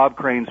is Bob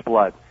Crane's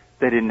blood.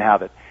 They didn't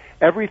have it.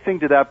 Everything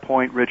to that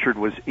point, Richard,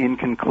 was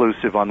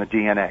inconclusive on the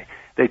DNA.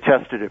 They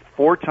tested it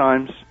 4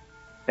 times,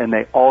 and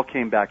they all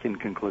came back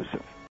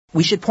inconclusive.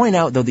 We should point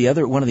out, though,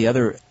 one of the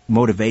other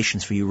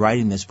motivations for you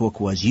writing this book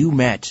was you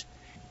met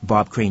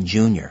Bob Crane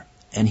Jr.,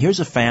 and here's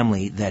a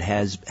family that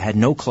has had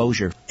no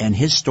closure, and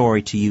his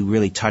story to you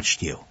really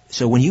touched you.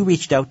 So when you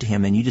reached out to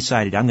him and you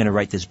decided, I'm going to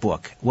write this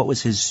book, what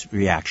was his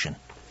reaction?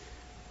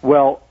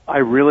 Well,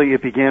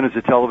 it began as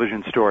a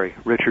television story,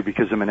 Richard,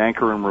 because I'm an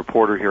anchor and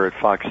reporter here at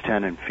Fox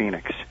 10 in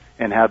Phoenix,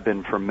 and have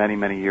been for many,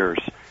 many years.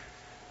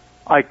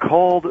 I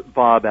called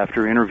Bob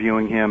after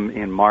interviewing him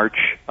in March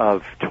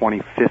of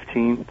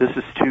 2015. This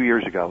is 2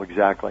 years ago,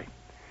 exactly.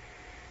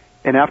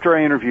 And after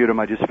I interviewed him,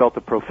 I just felt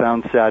the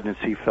profound sadness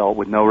he felt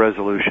with no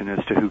resolution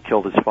as to who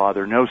killed his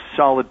father, no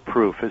solid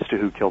proof as to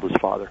who killed his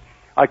father.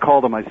 I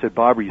called him. I said,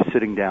 Bob, are you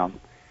sitting down?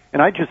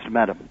 And I just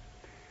met him.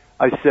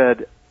 I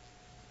said,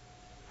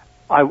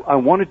 I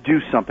want to do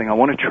something. I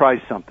want to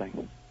try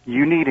something.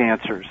 You need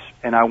answers,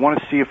 and I want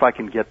to see if I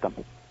can get them.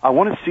 I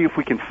want to see if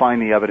we can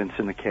find the evidence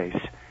in the case.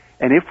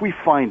 And if we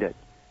find it,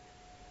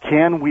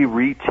 can we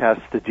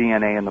retest the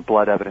DNA and the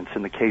blood evidence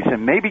in the case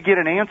and maybe get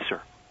an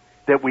answer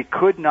that we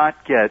could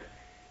not get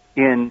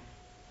in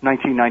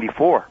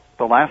 1994,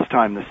 the last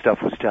time this stuff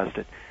was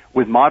tested?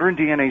 With modern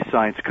DNA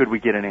science, could we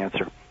get an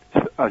answer?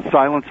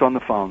 Silence on the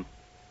phone.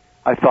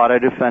 I thought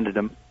I'd offended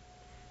him.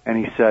 And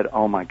he said,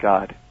 oh, my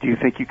God, do you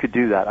think you could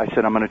do that? I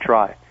said, I'm going to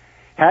try.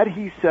 Had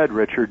he said,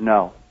 Richard,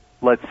 no,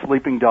 let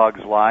sleeping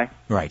dogs lie,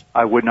 right,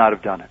 I would not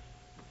have done it.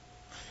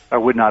 I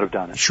would not have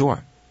done it.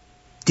 Sure.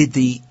 Did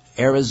the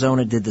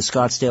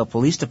Scottsdale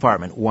Police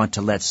Department want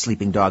to let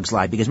sleeping dogs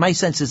lie? Because my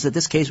sense is that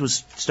this case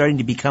was starting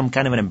to become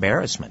kind of an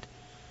embarrassment.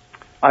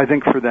 I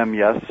think for them,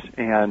 yes.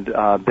 And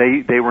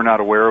they were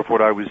not aware of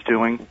what I was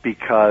doing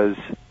because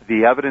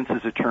the evidence,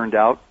 as it turned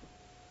out,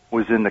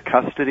 was in the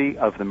custody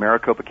of the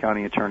Maricopa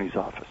County Attorney's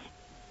Office,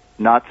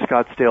 not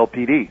Scottsdale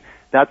PD.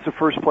 That's the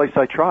first place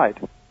I tried.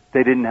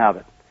 They didn't have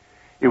it.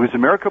 It was the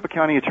Maricopa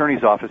County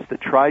Attorney's Office that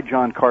tried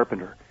John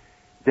Carpenter.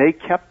 They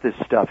kept this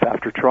stuff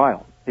after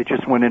trial. It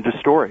just went into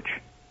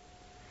storage.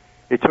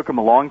 It took them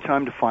a long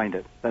time to find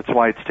it. That's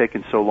why it's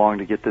taken so long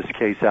to get this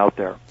case out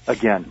there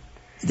again.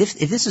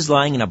 If this is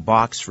lying in a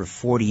box for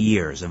 40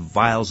 years of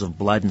vials of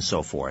blood and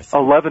so forth.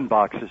 11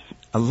 boxes.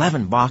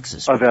 11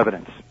 boxes. Of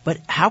evidence. But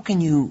how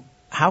can you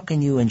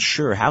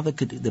ensure, how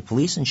could the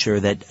police ensure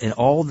that in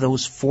all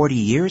those 40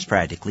 years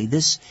practically,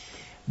 this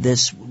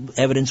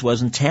evidence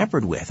wasn't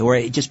tampered with, or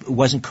it just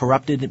wasn't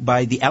corrupted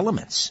by the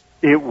elements?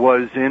 It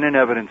was in an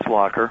evidence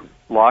locker,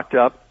 locked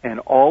up, and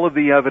all of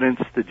the evidence,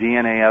 the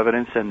DNA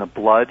evidence and the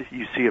blood,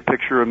 you see a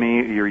picture of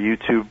me, your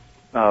YouTube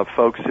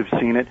folks have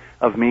seen it,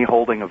 of me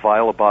holding a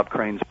vial of Bob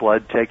Crane's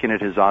blood taken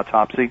at his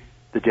autopsy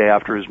the day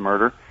after his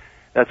murder.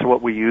 That's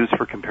what we use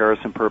for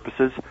comparison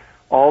purposes.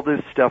 All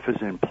this stuff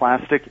is in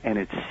plastic, and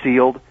it's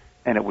sealed,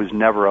 and it was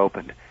never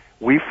opened.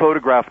 We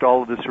photographed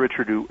all of this,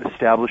 Richard, to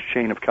establish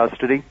chain of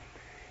custody,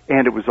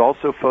 and it was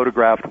also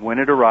photographed when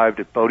it arrived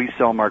at Bodie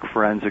Cellmark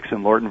Forensics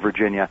in Lorton,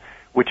 Virginia,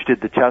 which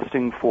did the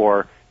testing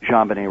for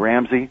JonBenet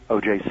Ramsey,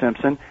 O.J.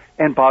 Simpson,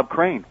 and Bob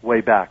Crane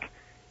way back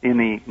in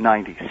the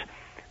 90s.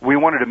 We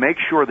wanted to make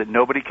sure that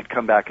nobody could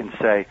come back and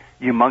say,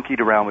 you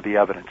monkeyed around with the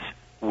evidence.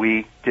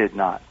 We did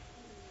not.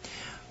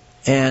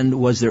 And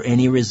was there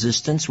any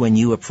resistance when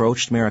you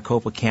approached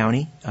Maricopa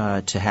County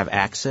to have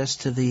access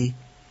to the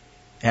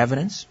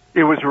evidence?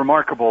 It was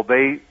remarkable.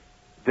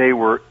 They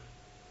were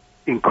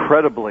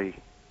incredibly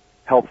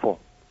helpful.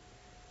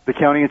 The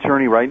county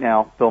attorney right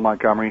now, Bill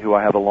Montgomery, who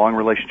I have a long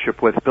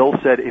relationship with, Bill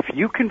said, if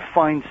you can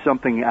find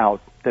something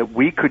out that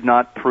we could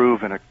not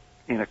prove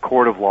in a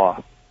court of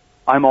law,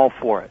 I'm all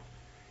for it.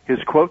 His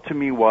quote to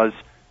me was,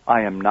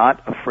 I am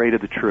not afraid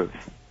of the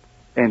truth.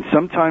 And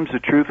sometimes the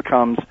truth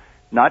comes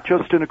not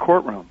just in a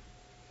courtroom,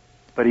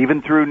 but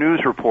even through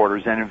news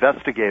reporters and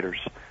investigators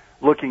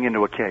looking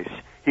into a case.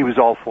 He was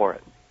all for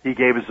it. He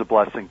gave us the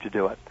blessing to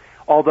do it.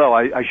 Although,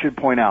 I should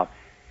point out,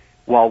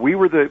 while we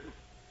were the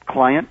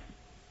client,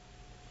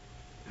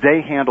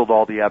 they handled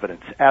all the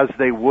evidence, as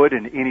they would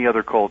in any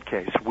other cold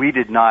case. We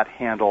did not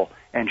handle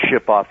and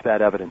ship off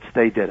that evidence.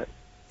 They did it.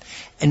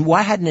 And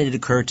why hadn't it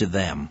occurred to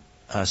them,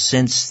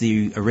 since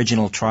the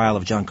original trial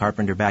of John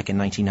Carpenter back in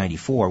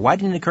 1994, why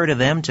didn't it occur to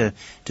them to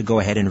go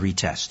ahead and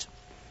retest?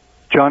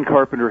 John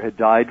Carpenter had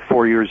died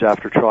 4 years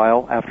after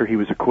trial, after he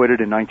was acquitted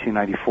in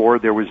 1994.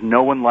 There was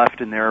no one left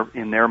in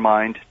their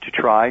mind to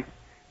try.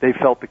 They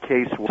felt the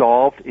case was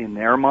solved in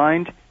their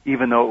mind,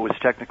 even though it was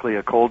technically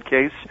a cold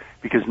case,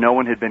 because no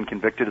one had been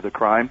convicted of the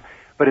crime.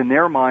 But in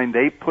their mind,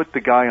 they put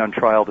the guy on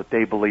trial that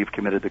they believe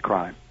committed the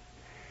crime.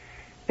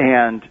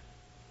 And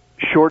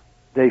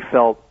they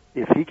felt,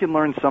 if he can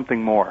learn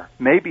something more,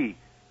 maybe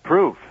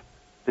prove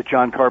that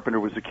John Carpenter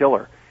was the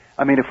killer.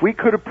 I mean, if we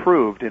could have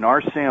proved in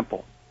our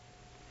sample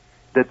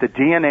that the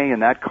DNA in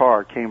that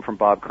car came from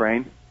Bob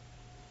Crane,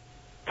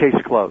 case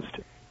closed.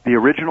 The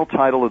original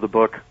title of the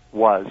book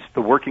was,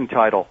 the working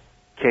title,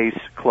 Case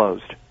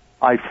Closed.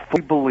 I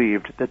fully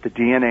believed that the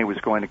DNA was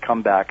going to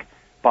come back,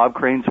 Bob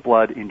Crane's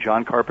blood in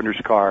John Carpenter's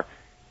car,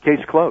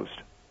 case closed.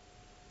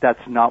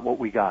 That's not what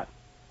we got.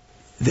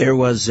 There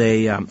was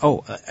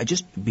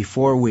just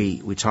before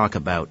we talk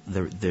about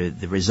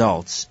the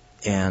results,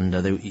 and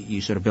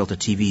you sort of built a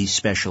TV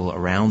special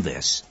around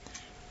this,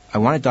 I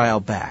want to dial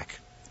back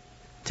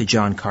to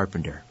John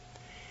Carpenter,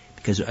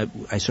 because I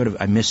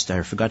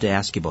forgot to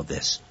ask you about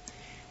this.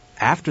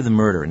 After the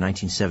murder in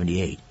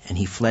 1978, and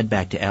he fled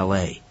back to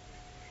L.A.,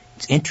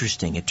 it's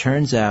interesting. It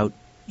turns out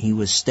he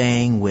was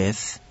staying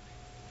with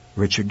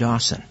Richard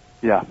Dawson.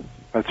 Yeah,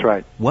 that's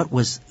right. What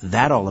was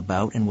that all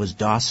about, and was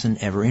Dawson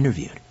ever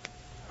interviewed?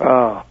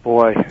 Oh,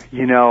 boy.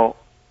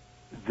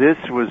 This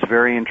was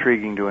very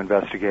intriguing to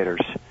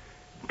investigators.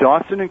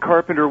 Dawson and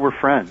Carpenter were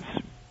friends.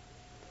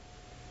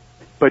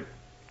 But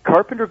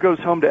Carpenter goes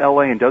home to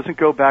L.A. and doesn't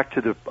go back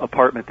to the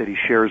apartment that he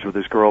shares with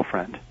his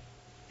girlfriend.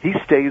 He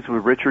stays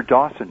with Richard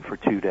Dawson for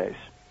 2 days.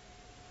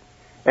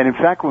 And in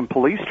fact, when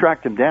police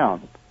tracked him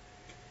down,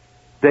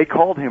 they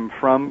called him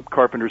from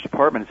Carpenter's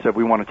apartment and said,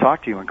 we want to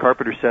talk to you. And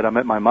Carpenter said, I'm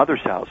at my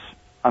mother's house.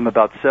 I'm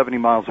about 70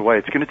 miles away.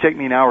 It's going to take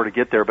me an hour to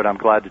get there, but I'm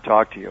glad to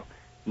talk to you.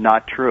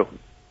 Not true.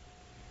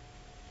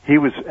 He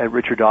was at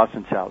Richard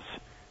Dawson's house.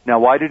 Now,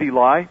 why did he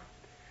lie?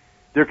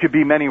 There could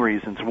be many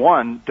reasons.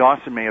 One,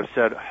 Dawson may have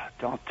said,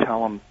 don't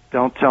tell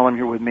him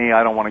you're with me.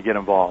 I don't want to get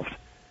involved.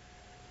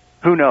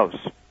 Who knows?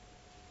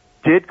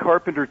 Did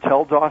Carpenter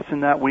tell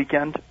Dawson that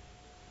weekend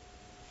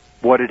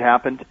what had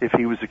happened if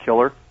he was a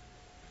killer?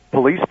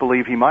 Police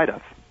believe he might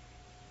have.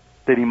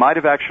 That he might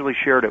have actually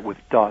shared it with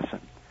Dawson.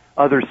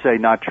 Others say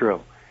not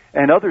true.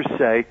 And others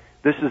say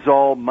this is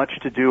all much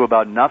to do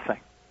about nothing.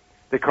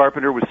 That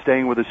Carpenter was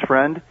staying with his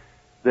friend,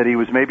 that he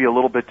was maybe a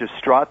little bit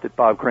distraught that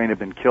Bob Crane had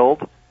been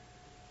killed,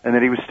 and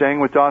that he was staying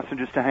with Dawson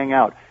just to hang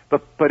out.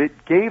 But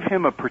it gave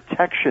him a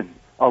protection,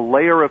 a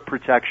layer of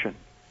protection,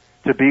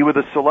 to be with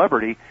a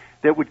celebrity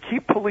that would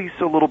keep police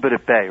a little bit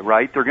at bay,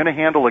 right? They're going to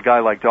handle a guy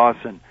like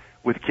Dawson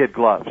with kid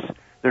gloves.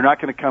 They're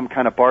not going to come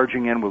kind of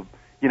barging in with,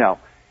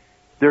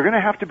 they're going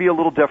to have to be a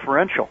little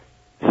deferential.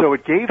 So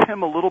it gave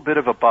him a little bit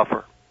of a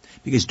buffer.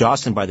 Because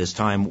Dawson, by this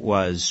time,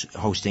 was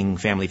hosting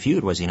Family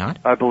Feud, was he not?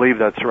 I believe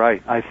that's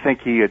right. I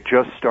think he had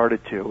just started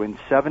to. In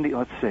 70,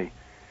 let's see.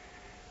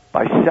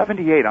 By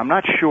 78, I'm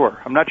not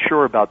sure. I'm not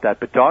sure about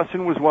that. But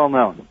Dawson was well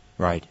known.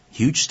 Right.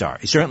 Huge star.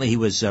 Certainly he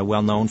was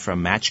well known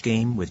from Match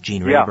Game with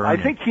Gene Rayburn. Yeah, I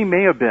think he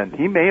may have been.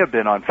 He may have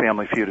been on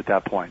Family Feud at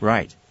that point.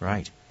 Right.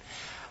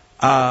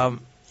 And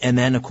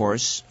then, of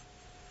course,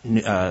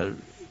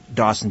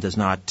 Dawson does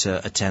not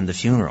attend the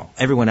funeral.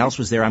 Everyone else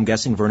was there, I'm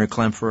guessing, Werner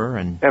Klemperer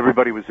and...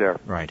 Everybody was there.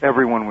 Right.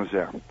 Everyone was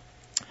there.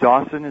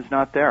 Dawson is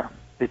not there.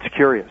 It's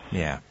curious.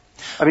 Yeah.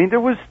 I mean, there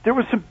was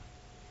some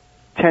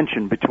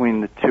tension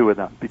between the two of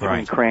them,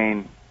 between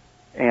Crane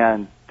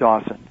and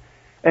Dawson.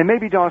 And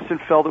maybe Dawson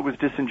felt it was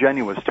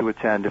disingenuous to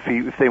attend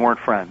if they weren't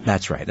friends.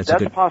 That's right.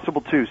 That's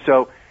possible, too.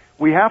 So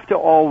we have to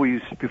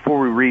always, before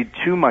we read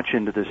too much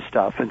into this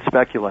stuff and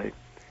speculate,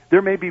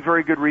 there may be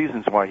very good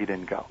reasons why he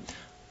didn't go.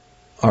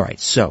 All right,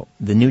 so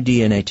the new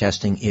DNA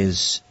testing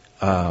is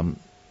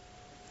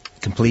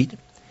complete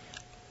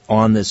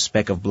on this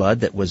speck of blood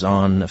that was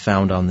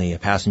found on the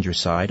passenger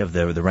side of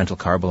the rental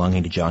car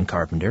belonging to John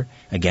Carpenter.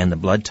 Again, the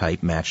blood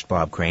type matched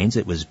Bob Crane's.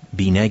 It was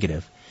B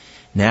negative.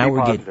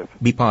 Now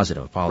B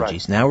positive.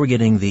 Apologies. Right. Now we're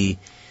getting the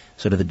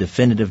sort of the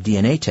definitive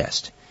DNA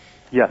test.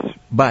 Yes.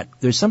 But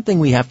there's something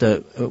we have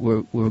to.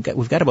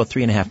 We've got about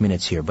 3.5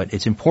 minutes here, but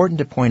it's important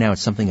to point out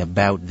something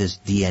about this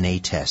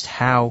DNA test.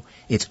 How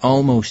it's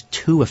almost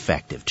too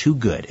effective, too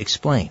good.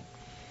 Explain.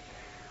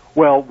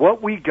 Well,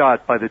 what we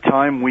got by the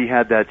time we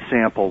had that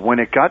sample, when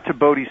it got to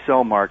Bodie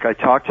Cellmark, I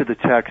talked to the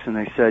techs and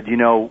they said,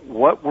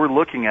 what we're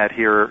looking at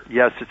here,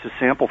 yes, it's a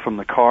sample from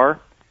the car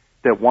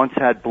that once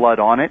had blood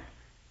on it,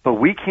 but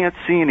we can't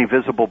see any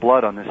visible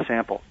blood on this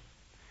sample.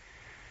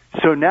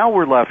 So now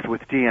we're left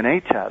with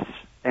DNA tests,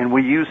 and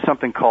we use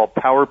something called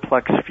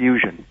PowerPlex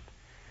fusion.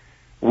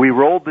 We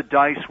rolled the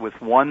dice with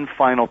one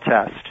final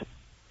test.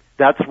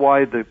 That's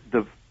why the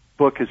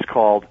book is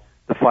called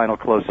The Final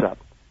Close-Up,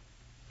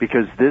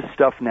 because this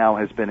stuff now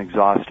has been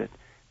exhausted.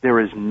 There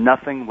is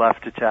nothing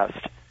left to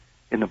test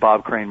in the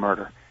Bob Crane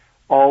murder.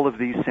 All of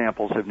these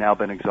samples have now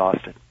been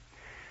exhausted.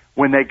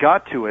 When they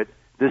got to it,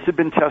 this had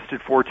been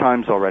tested 4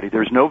 times already.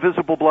 There's no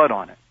visible blood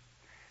on it.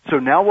 So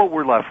now what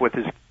we're left with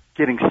is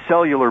getting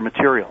cellular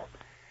material.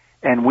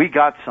 And we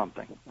got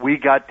something. We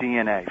got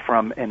DNA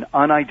from an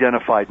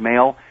unidentified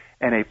male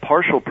and a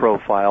partial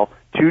profile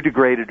too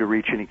degraded to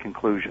reach any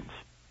conclusions.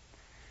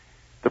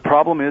 The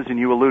problem is, and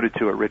you alluded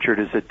to it, Richard,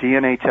 is that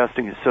DNA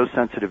testing is so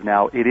sensitive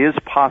now, it is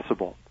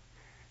possible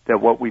that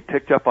what we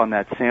picked up on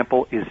that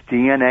sample is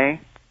DNA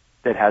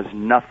that has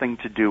nothing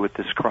to do with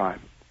this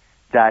crime.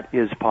 That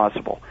is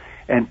possible.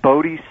 And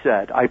Bodie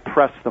said, I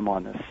pressed them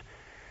on this.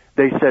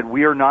 They said,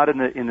 we are not in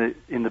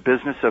the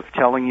business of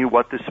telling you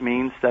what this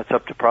means. That's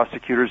up to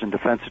prosecutors and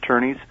defense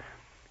attorneys.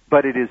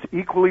 But it is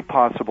equally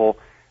possible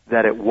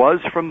that it was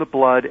from the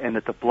blood and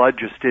that the blood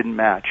just didn't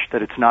match,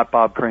 that it's not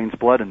Bob Crane's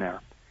blood in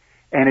there.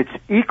 And it's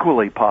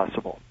equally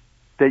possible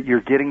that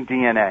you're getting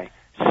DNA,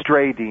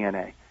 stray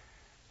DNA,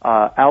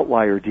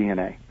 outlier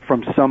DNA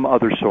from some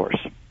other source.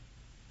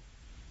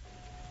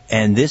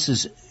 And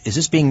is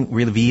this being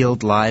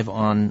revealed live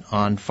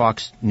on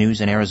Fox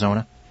News in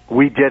Arizona?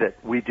 We did it.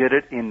 We did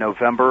it in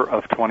November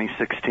of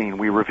 2016.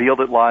 We revealed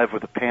it live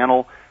with a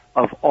panel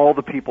of all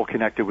the people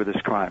connected with this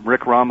crime.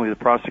 Rick Romley, the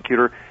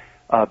prosecutor,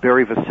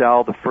 Barry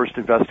Vassell, the first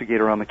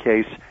investigator on the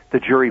case, the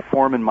jury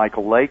foreman,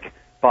 Michael Lake,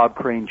 Bob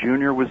Crane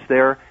Jr. was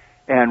there,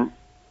 and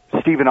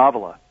Stephen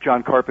Avila,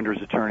 John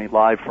Carpenter's attorney,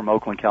 live from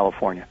Oakland,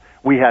 California.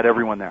 We had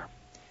everyone there.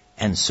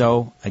 And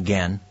so,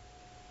 again,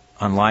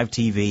 on live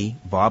TV,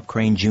 Bob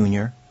Crane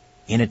Jr.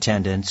 in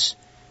attendance,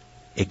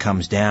 it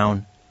comes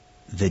down,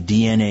 the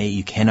DNA,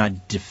 you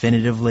cannot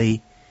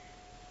definitively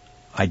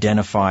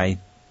identify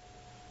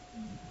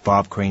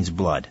Bob Crane's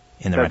blood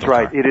in the rental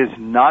car. That's right. It is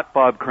not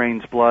Bob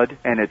Crane's blood,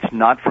 and it's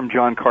not from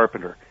John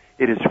Carpenter.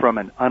 It is from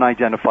an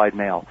unidentified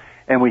male.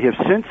 And we have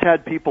since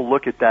had people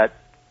look at that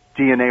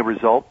DNA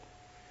result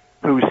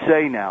who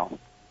say now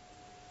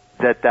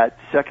that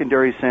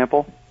secondary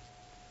sample,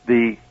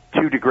 the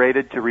too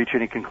degraded to reach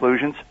any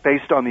conclusions,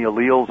 based on the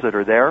alleles that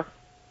are there,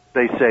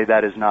 they say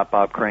that is not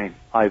Bob Crane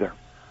either.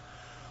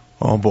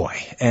 Oh, boy.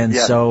 And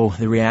yes. So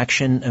the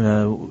reaction,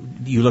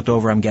 you looked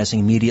over, I'm guessing,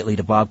 immediately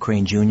to Bob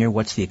Crane Jr.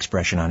 What's the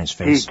expression on his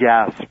face? He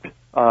gasped.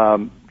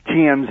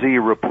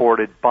 TMZ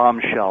reported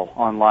bombshell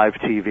on live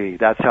TV.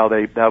 That's how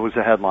that was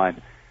the headline.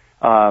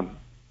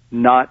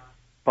 Not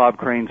Bob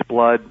Crane's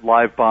blood,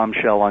 live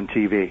bombshell on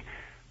TV.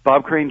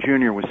 Bob Crane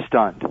Jr. was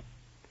stunned.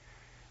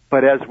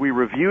 But as we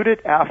reviewed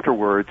it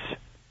afterwards,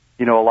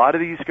 a lot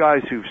of these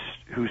guys who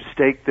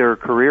staked their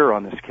career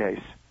on this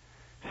case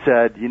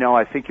said,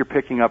 I think you're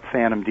picking up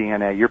phantom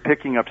DNA. You're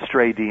picking up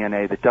stray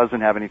DNA that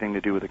doesn't have anything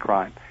to do with the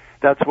crime.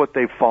 That's what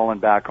they've fallen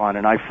back on,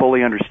 and I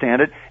fully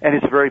understand it, and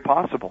it's very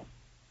possible.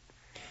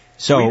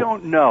 So we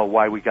don't know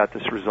why we got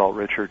this result,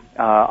 Richard.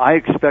 I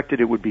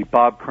expected it would be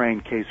Bob Crane,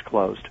 case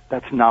closed.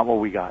 That's not what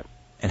we got.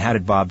 And how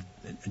did Bob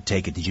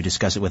take it? Did you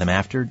discuss it with him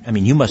after? I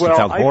mean, you must have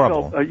felt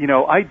horrible.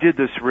 I did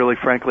this really,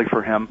 frankly,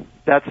 for him.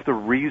 That's the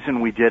reason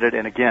we did it.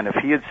 And again, if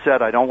he had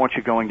said, I don't want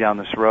you going down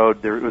this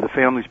road, the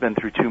family's been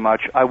through too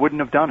much, I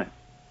wouldn't have done it.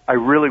 I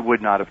really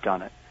would not have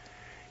done it.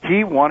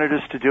 He wanted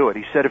us to do it.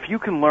 He said, if you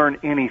can learn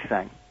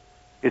anything,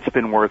 it's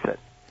been worth it.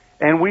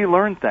 And we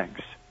learned things.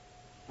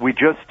 We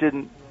just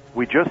didn't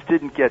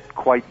get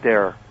quite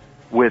there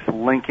with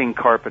linking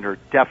Carpenter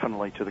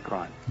definitely to the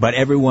crime. But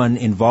everyone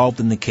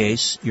involved in the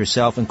case,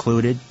 yourself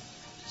included,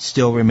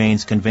 still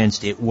remains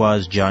convinced it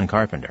was John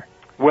Carpenter.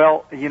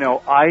 Well,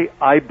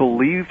 I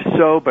believe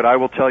so, but I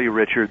will tell you,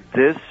 Richard,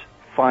 this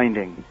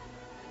finding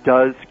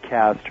does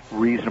cast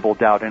reasonable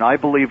doubt. And I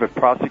believe if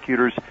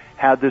prosecutors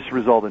had this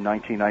result in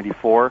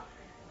 1994,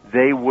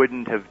 they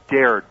wouldn't have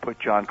dared put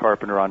John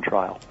Carpenter on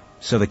trial.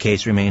 So the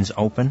case remains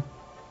open?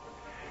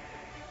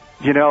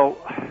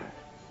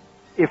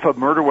 If a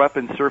murder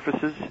weapon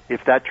surfaces,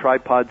 if that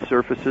tripod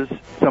surfaces,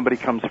 somebody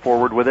comes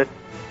forward with it,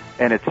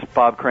 and it's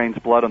Bob Crane's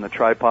blood on the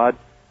tripod,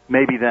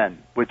 maybe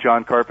then, with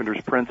John Carpenter's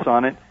prints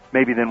on it,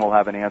 maybe then we'll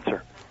have an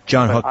answer.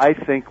 John Hook. I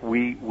think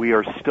we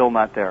are still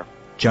not there.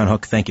 John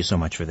Hook, thank you so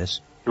much for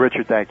this.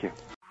 Richard, thank you.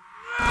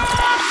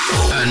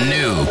 A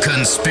new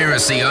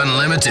Conspiracy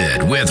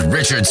Unlimited with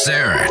Richard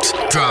Syrett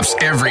drops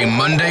every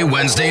Monday,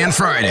 Wednesday, and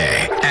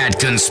Friday at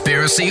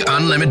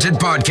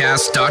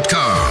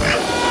conspiracyunlimitedpodcast.com.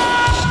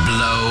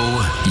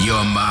 Blow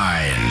your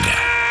mind.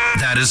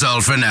 That is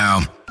all for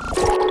now.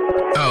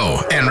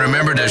 Oh, and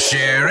remember to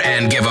share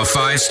and give a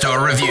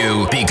 5-star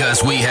review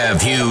because we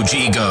have huge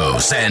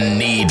egos and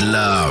need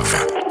love.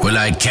 We're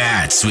like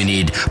cats. We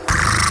need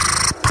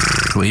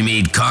We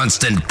need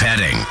constant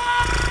petting,